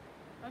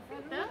I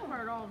think that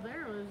part all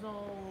there is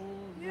all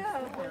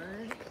Yeah,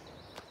 restored.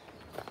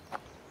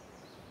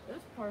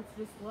 This part's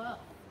just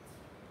left.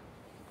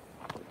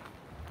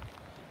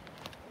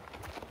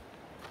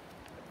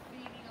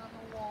 graffiti on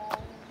the walls.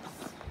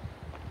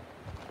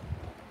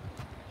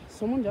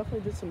 Someone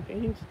definitely did some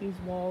painting to these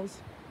walls.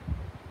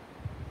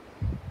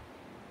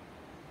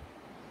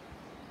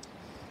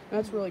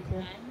 That's really cool.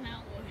 And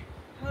now,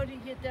 how do you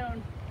get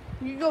down?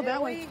 You can go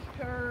that way.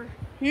 Or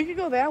You could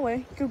go that way.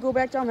 You could go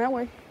back down that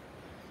way.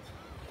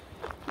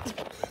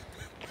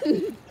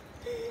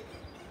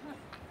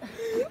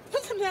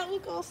 Doesn't that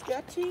look all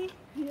sketchy?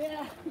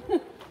 yeah,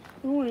 Don't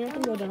worry, I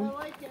can go I down.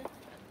 like it.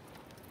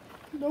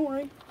 Don't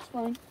worry, it's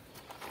fine.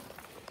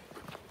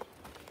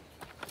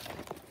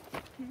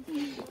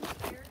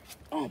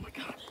 Oh my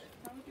god.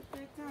 How do we get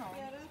back down?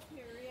 Get up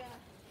here, yeah.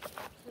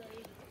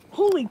 Right.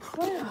 Holy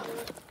crap. Yeah,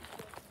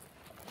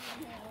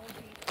 it'll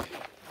be.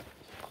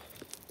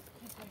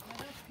 If I get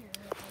up here,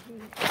 it'll be.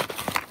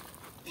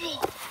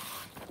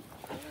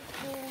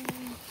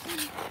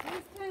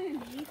 It's kind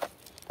of neat.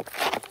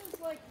 This is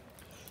like,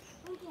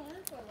 I'm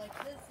going for like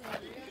this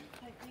area,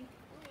 I think.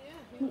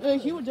 Oh yeah.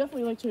 He would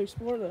definitely like to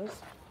explore this.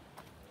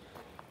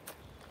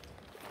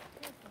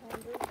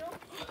 Like, don't go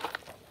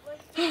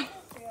fast,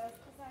 because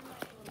I'm not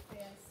going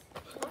fast.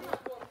 I'm not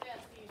going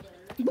fast either.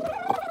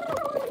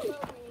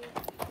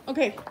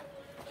 Okay,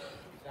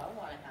 Don't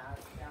want to have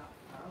down.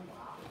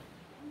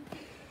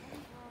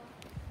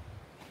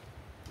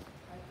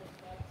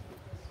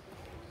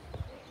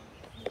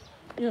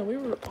 yeah, we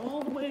were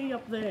all the way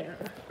up there.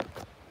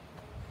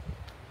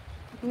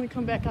 Let me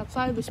come back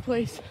outside this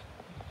place.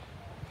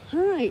 All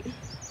right.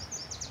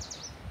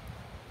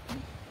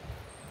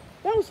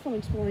 That was fun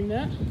exploring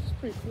that. It's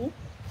pretty cool.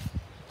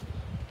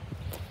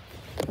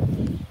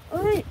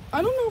 All right,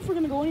 I don't know if we're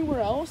gonna go anywhere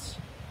else.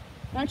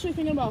 I'm actually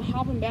thinking about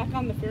hopping back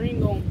on the ferry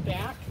and going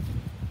back,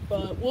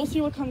 but we'll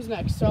see what comes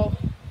next. So,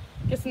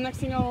 I guess the next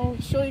thing I'll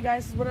show you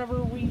guys is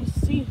whatever we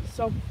see.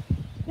 So,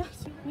 yeah,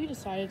 so we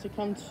decided to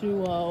come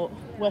to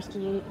West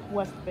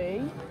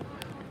Bay.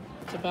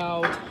 It's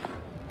about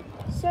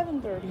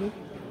 7:30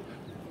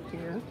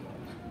 here.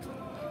 So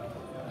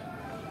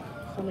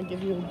I'm gonna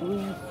give you a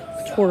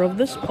brief tour of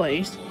this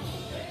place.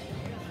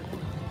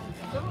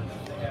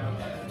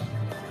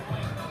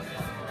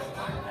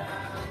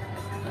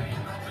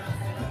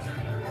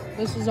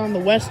 This is on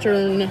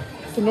the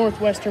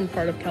northwestern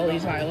part of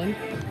Kelly's Island.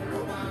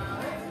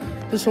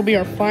 This will be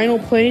our final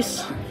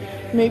place,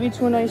 maybe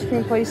to an ice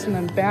cream place, and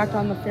then back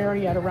on the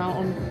ferry at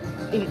around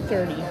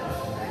 8:30.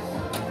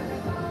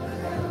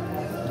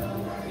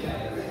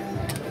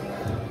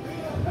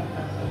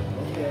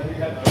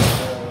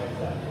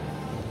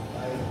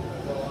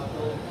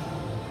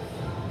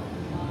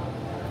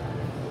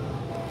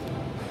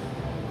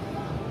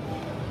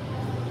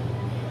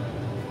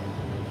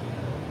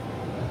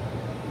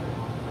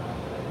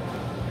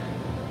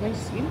 Nice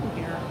seating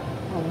here,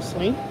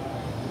 honestly.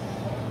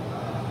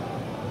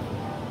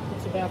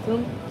 It's a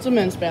bathroom. It's a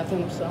men's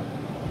bathroom, so.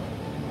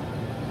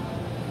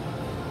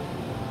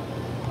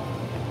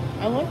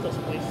 I like this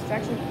place. It's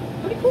actually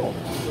pretty cool.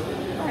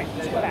 All right,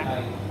 let's go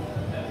back.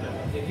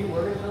 If you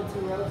were to build two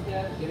roads,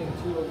 Dad, getting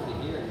two over to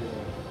here,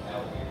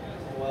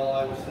 Well,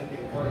 I was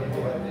thinking part of it.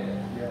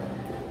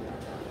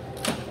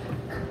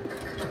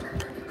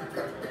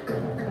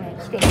 All right,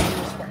 let's go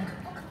down this way.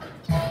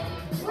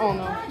 Oh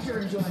no. Glad you're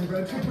enjoying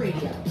Road Trip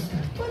Radio.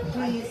 But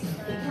please,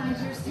 behind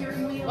your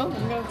steering wheel. Oh,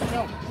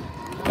 no.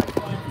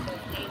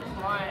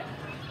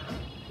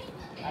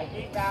 I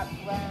think that's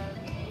when.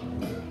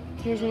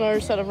 Here's another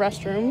set of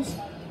restrooms.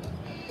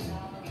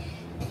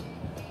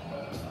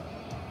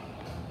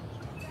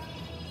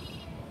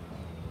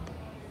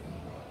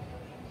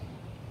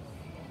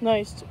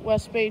 Nice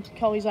West Bay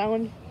Kelly's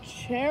Island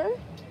chair.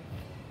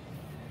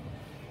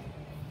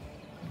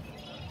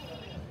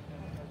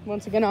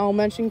 Once again, I'll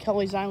mention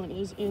Kelly's Island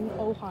is in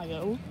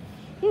Ohio.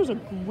 There's a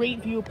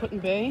great view of Put in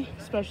Bay,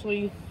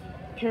 especially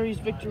Perry's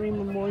Victory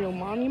Memorial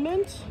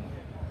Monument.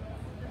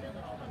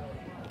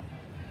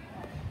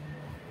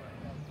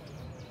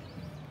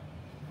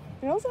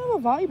 They also have a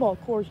volleyball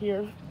court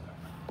here.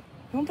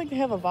 I don't think they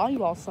have a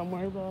volleyball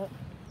somewhere, but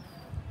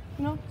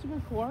you know, it's a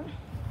good court.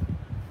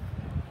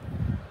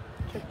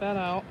 Check that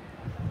out.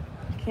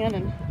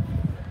 Cannon.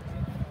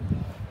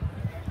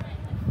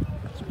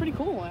 It's pretty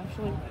cool,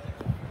 actually.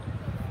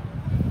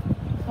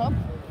 Cup.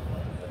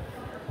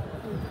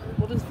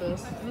 What is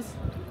this? Is this?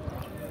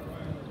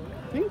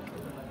 I think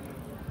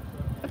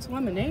that's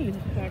lemonade,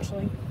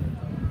 actually.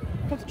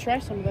 I'll have to try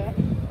some of that.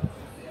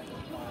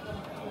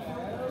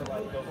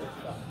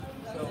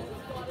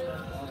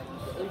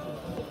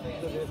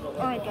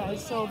 Alright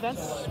guys, so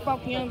that's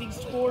about the end of these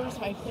tours.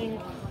 I think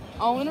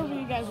I'll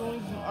interview you guys when we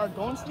are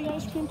going to the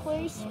ice cream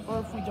place, or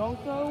if we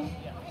don't go.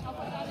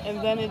 And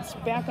then it's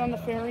back on the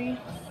ferry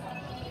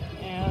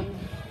and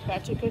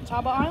back to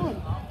Catawba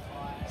Island.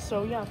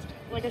 So yeah,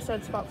 like I said,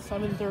 it's about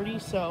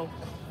 7:30, so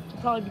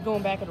we'll probably be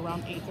going back at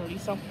around 8:30.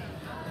 So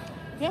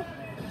yeah,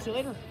 See you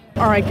later.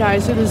 All right,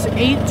 guys, it is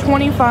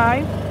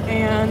 8:25,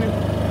 and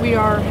we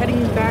are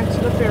heading back to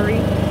the ferry.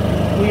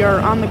 We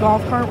are on the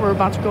golf cart. We're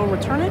about to go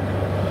return it,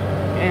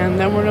 and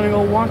then we're gonna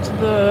go walk to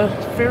the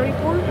ferry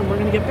port, and we're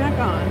gonna get back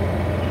on.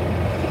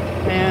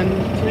 And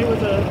today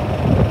was a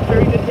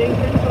very good day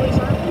here in Kelly's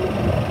Island,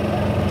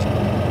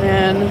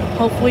 and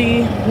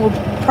hopefully we'll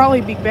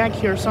probably be back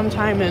here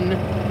sometime in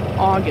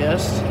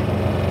August. So,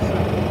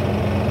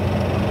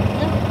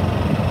 yeah,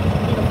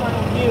 be the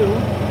final view.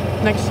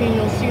 Next scene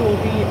you'll see will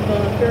be the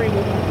ferry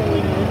will be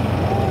pulling in.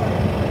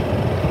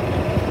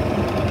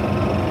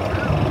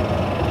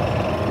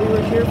 We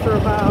were here for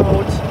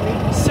about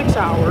 6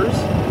 hours.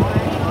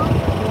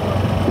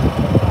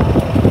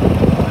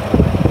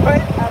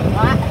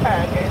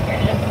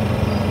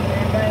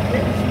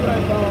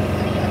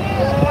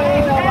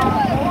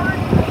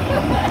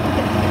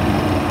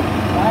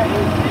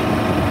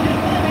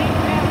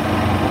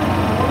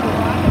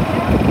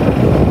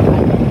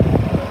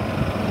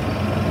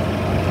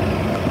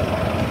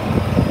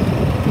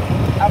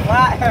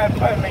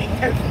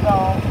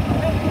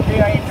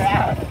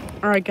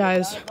 Alright,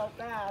 guys,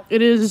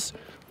 it is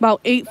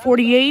about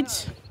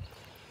 8:48,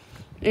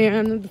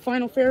 and the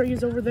final ferry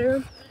is over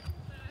there.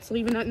 It's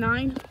leaving at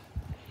 9,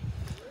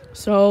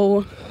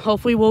 so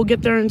hopefully we'll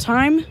get there in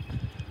time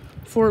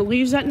before it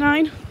leaves at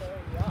 9.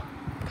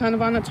 Kind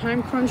of on a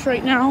time crunch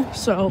right now,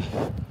 so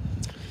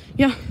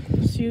yeah,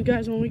 see you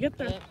guys when we get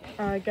there.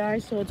 Alright,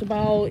 guys, so it's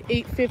about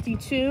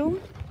 8:52,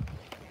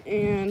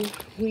 and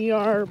we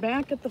are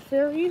back at the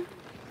ferry.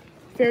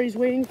 Ferry's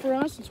waiting for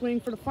us. It's waiting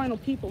for the final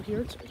people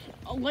here.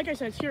 Like I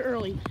said, it's here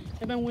early.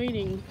 I've been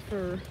waiting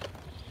for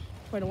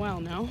quite a while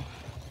now,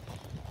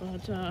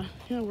 but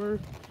yeah,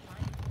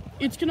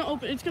 it's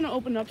gonna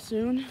open up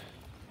soon,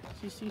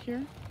 as you see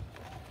here,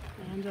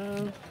 and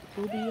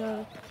we'll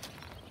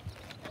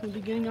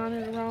be getting on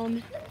it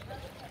around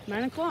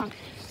 9 o'clock.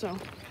 So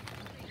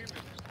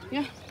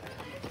yeah,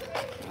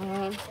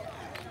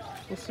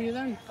 we'll see you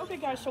then. Okay,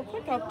 guys, so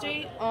quick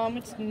update.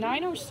 It's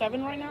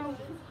 9:07 right now.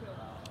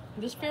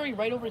 This ferry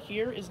right over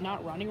here is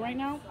not running right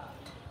now.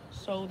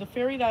 So the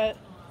ferry that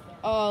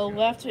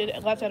left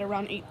at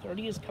around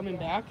 8:30 is coming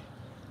back,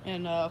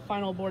 and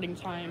final boarding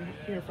time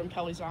here from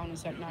Kelly's Island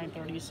is at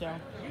 9:30. So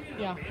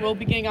yeah, we'll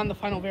be getting on the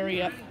final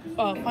ferry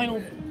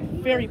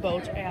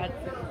boat at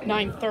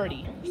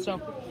 9:30.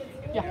 So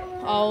yeah,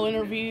 I'll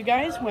interview you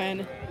guys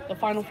when the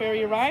final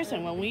ferry arrives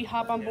and when we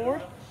hop on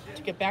board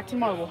to get back to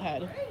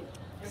Marblehead.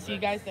 See you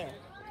guys there.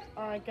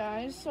 All right,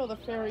 guys, so the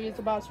ferry is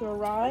about to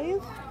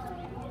arrive.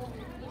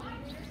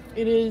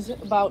 It is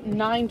about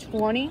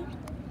 9:20,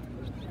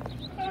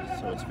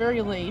 so it's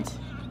very late.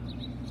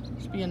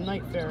 This will be a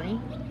night ferry.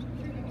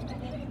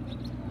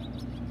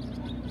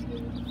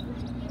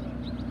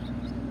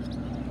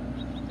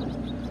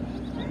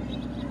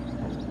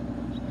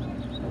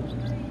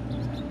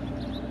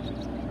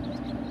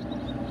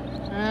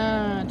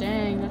 Ah,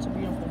 dang, that's a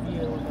beautiful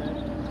view of it.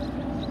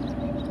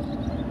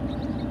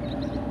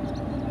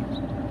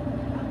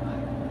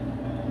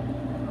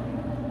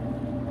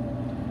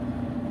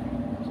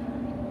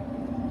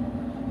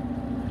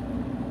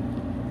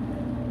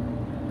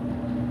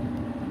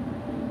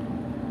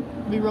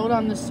 We rode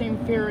on the same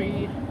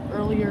ferry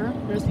earlier.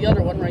 There's the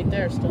other one right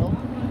there still.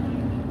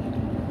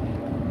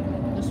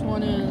 This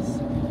one is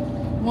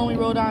the one we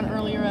rode on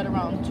earlier at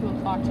around 2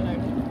 o'clock today.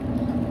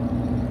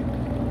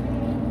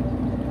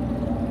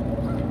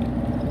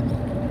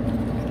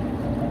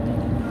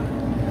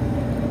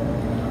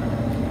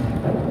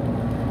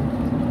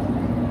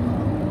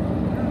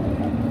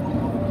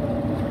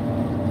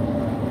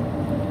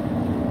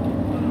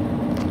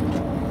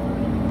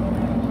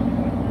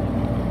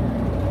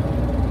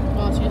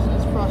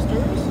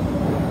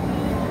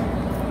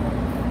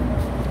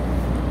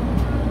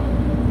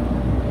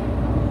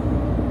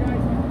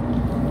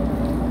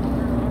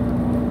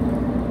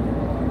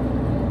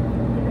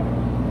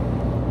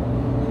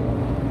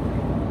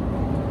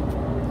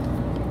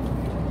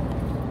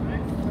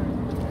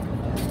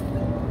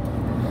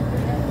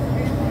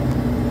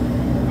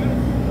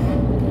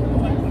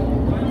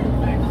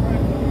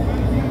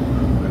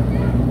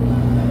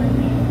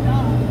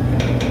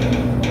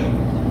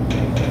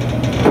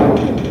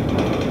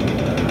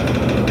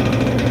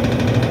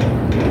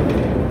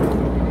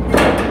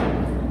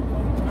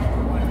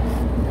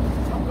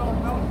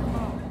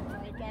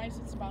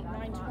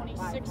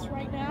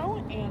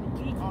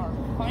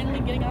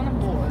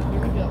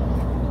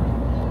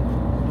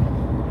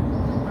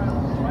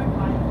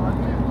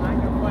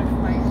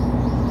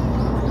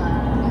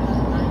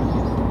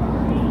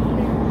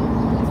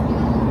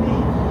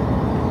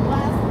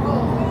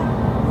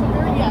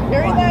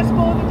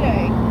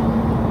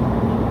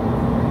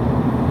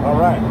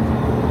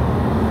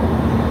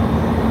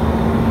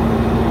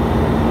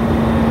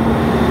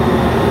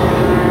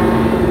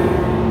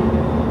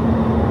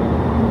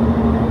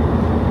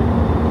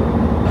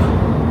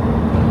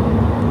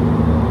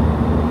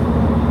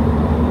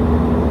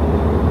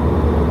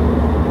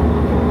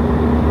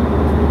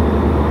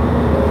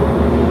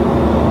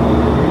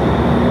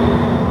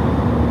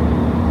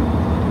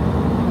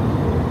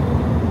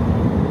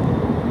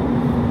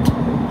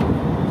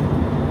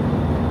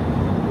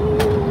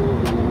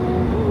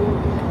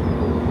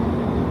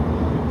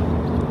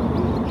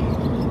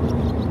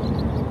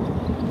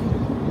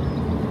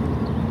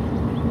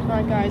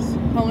 Guys,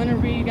 I'll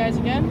interview you guys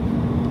again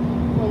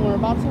when we're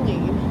about to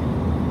leave.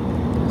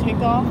 Take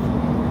off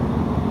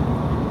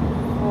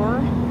for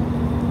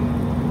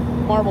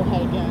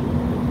Marblehead again.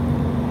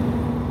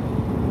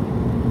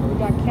 We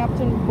got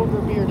Captain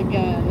Boogerbeard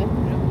again.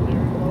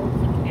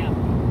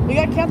 We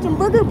got Captain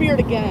Burgerbeard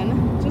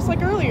again, just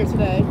like earlier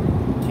today.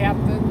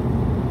 Captain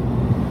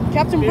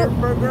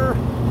Burger.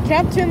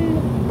 Captain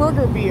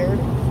Burgerbeard.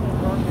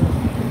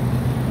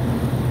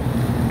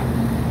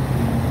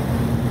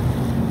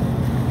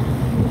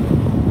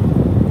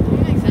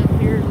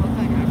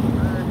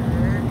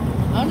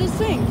 I'm just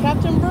saying,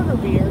 Captain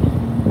Burgerbeard.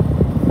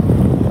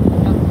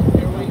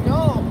 Here we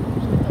go.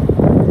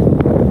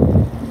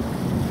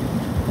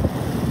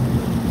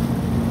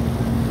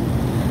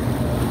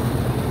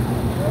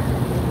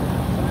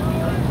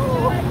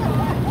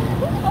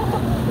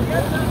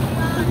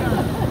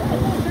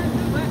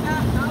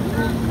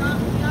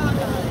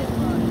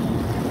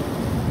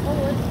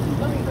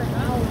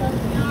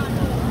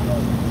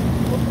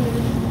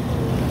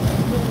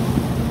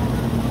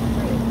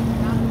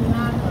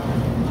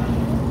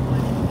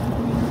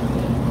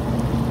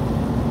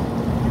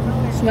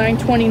 It's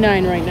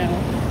 9:29 right now.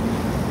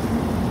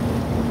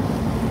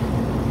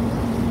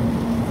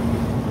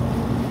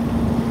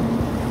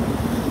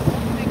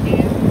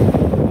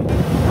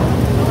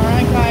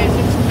 Alright guys,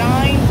 it's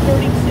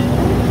 9:32.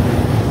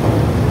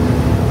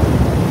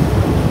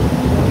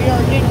 We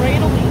are getting ready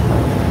to leave.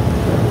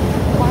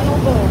 Final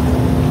boat.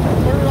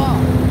 Put it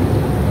off.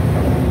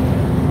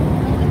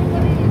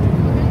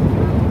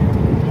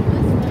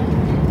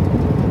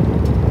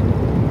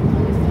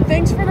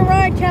 Thanks for the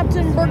ride,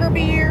 Captain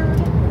Burgerbeard.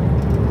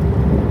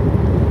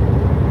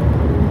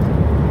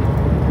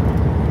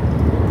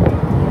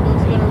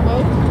 Let's get our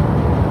boat.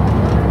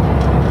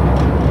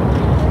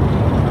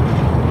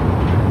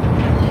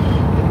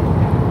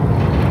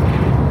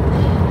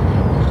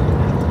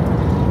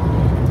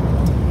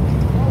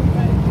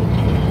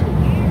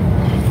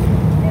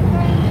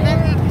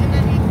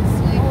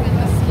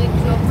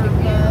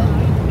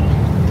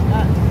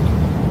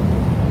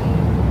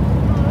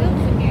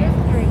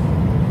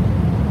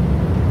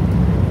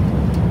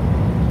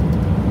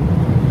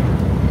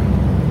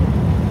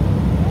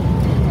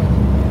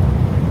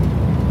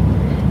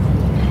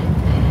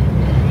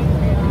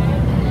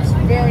 It's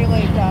very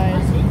late,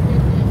 guys.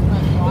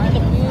 Look at the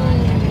moon.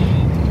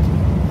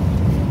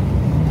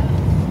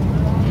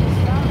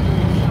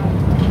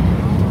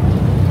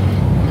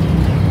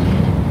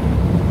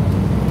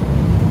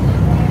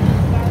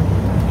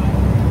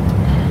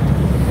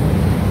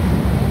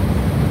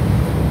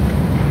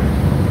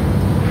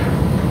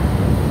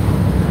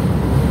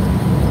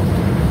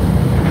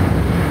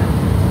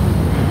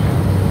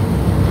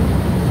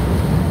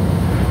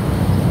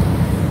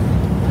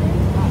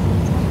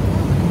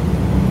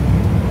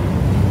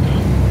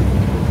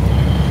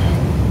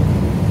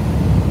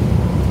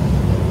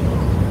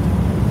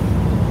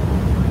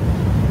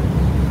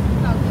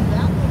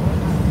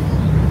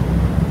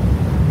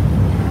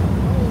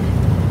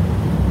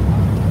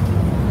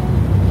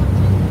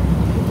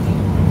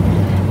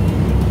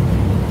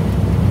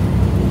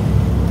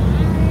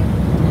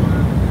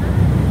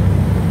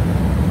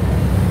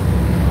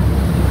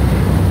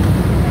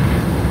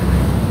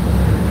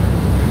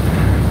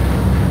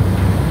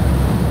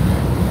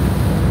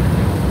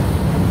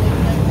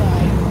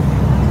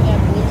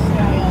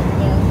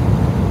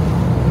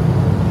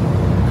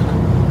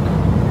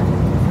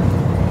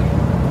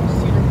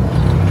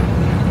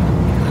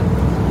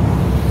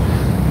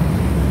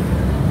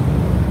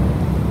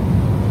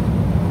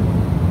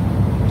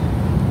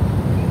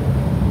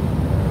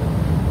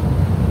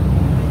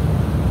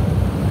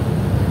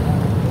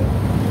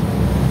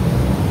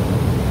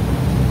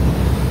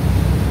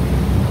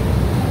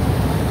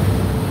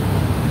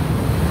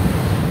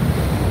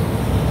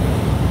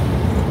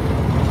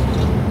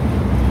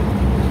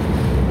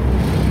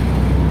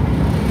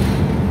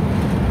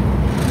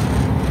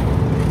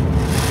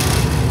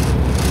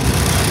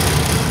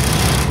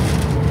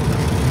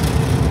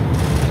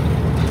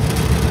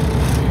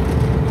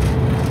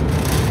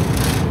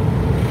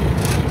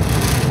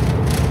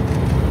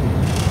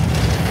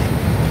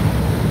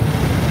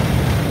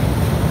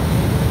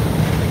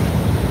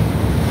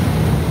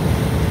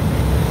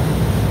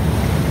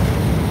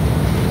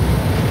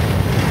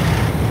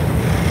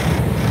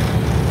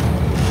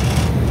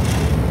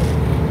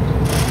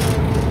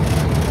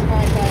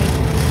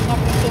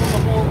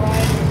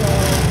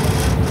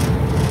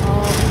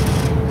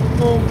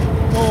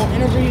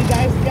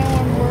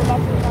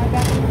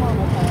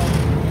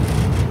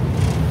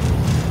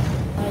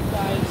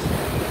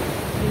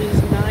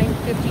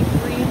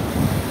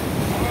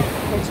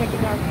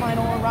 taking our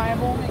final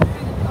arrival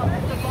into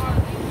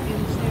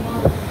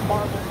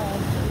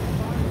Marblehead.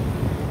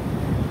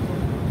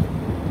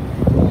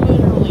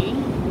 Literally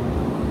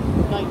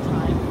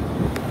nighttime.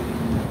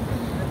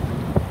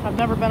 I've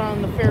never been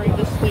on the ferry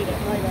this late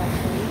at night,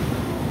 actually.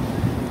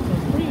 So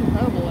it's pretty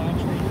incredible,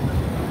 actually.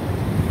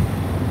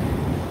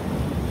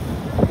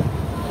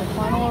 Our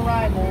final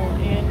arrival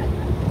in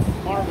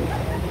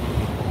Marblehead.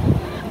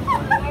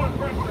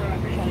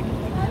 Trying to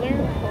get that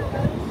clear.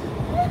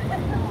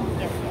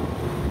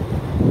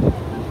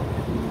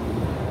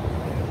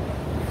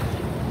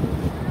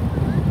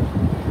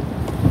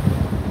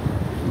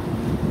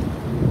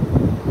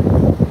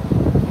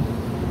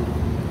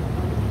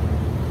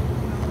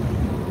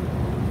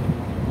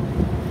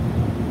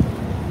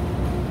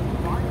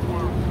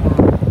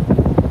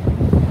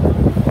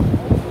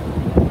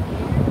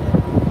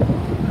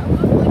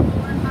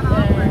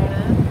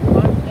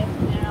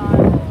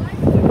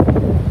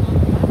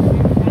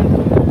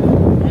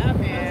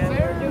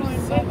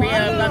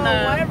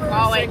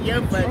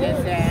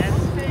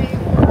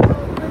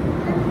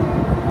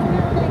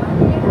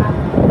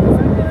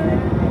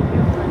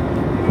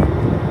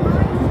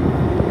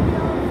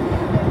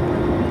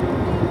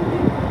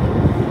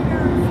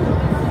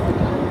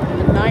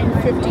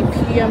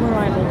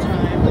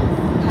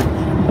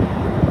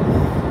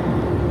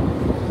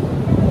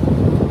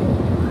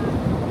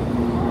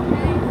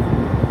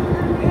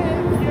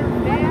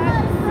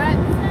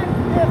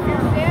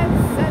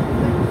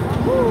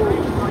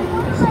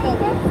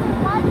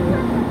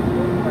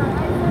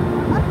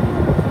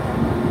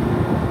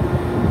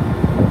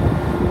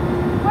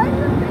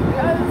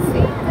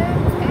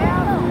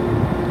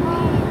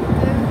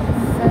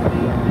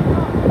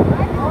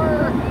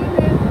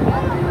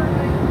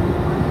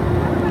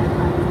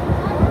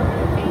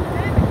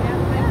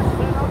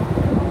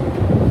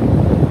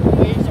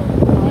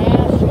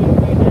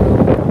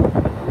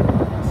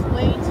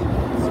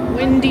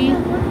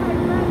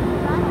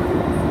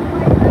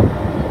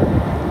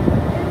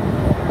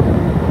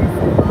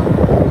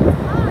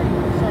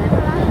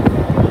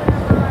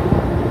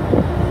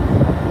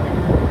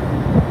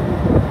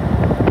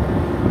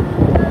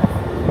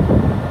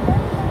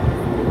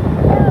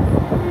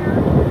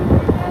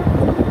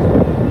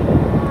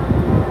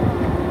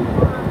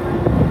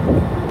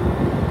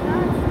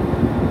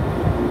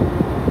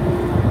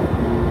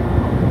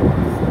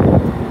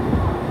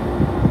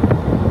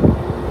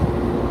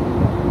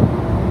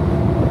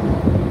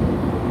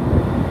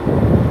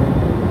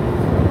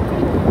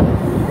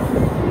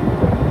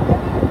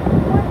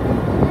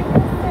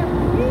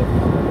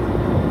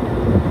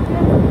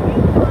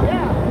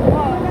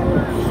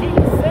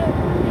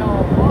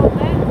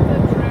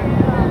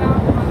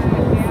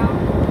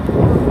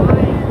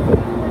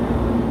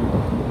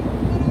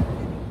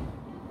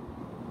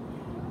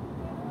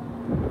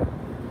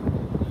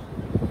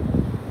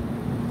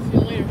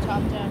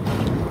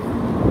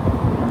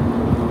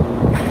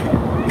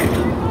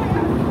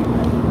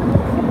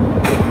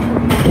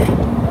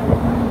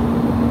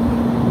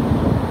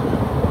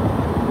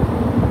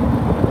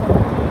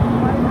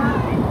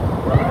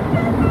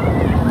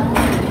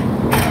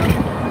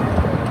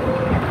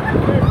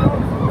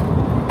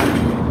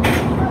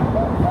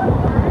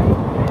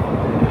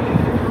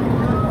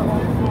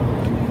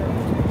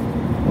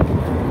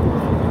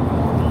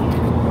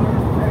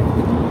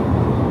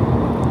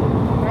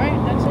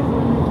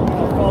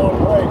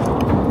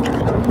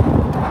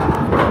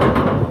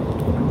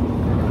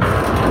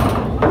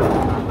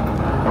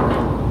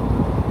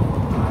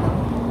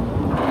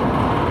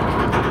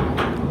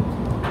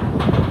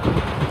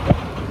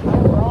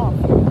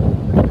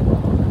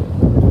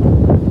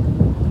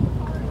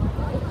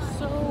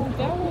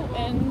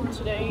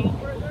 today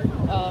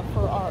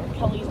for our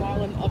Kelly's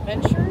Island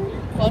adventure,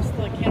 plus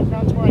the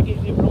campground tour I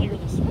gave you earlier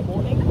this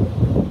morning.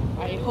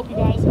 I hope you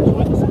guys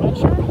enjoyed this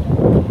adventure,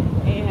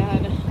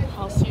 and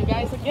I'll see you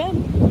guys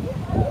again.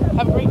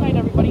 Have a great night,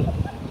 everybody.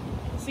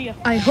 See ya.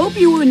 I hope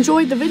you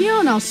enjoyed the video,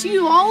 and I'll see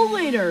you all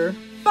later.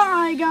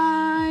 Bye,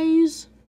 guys.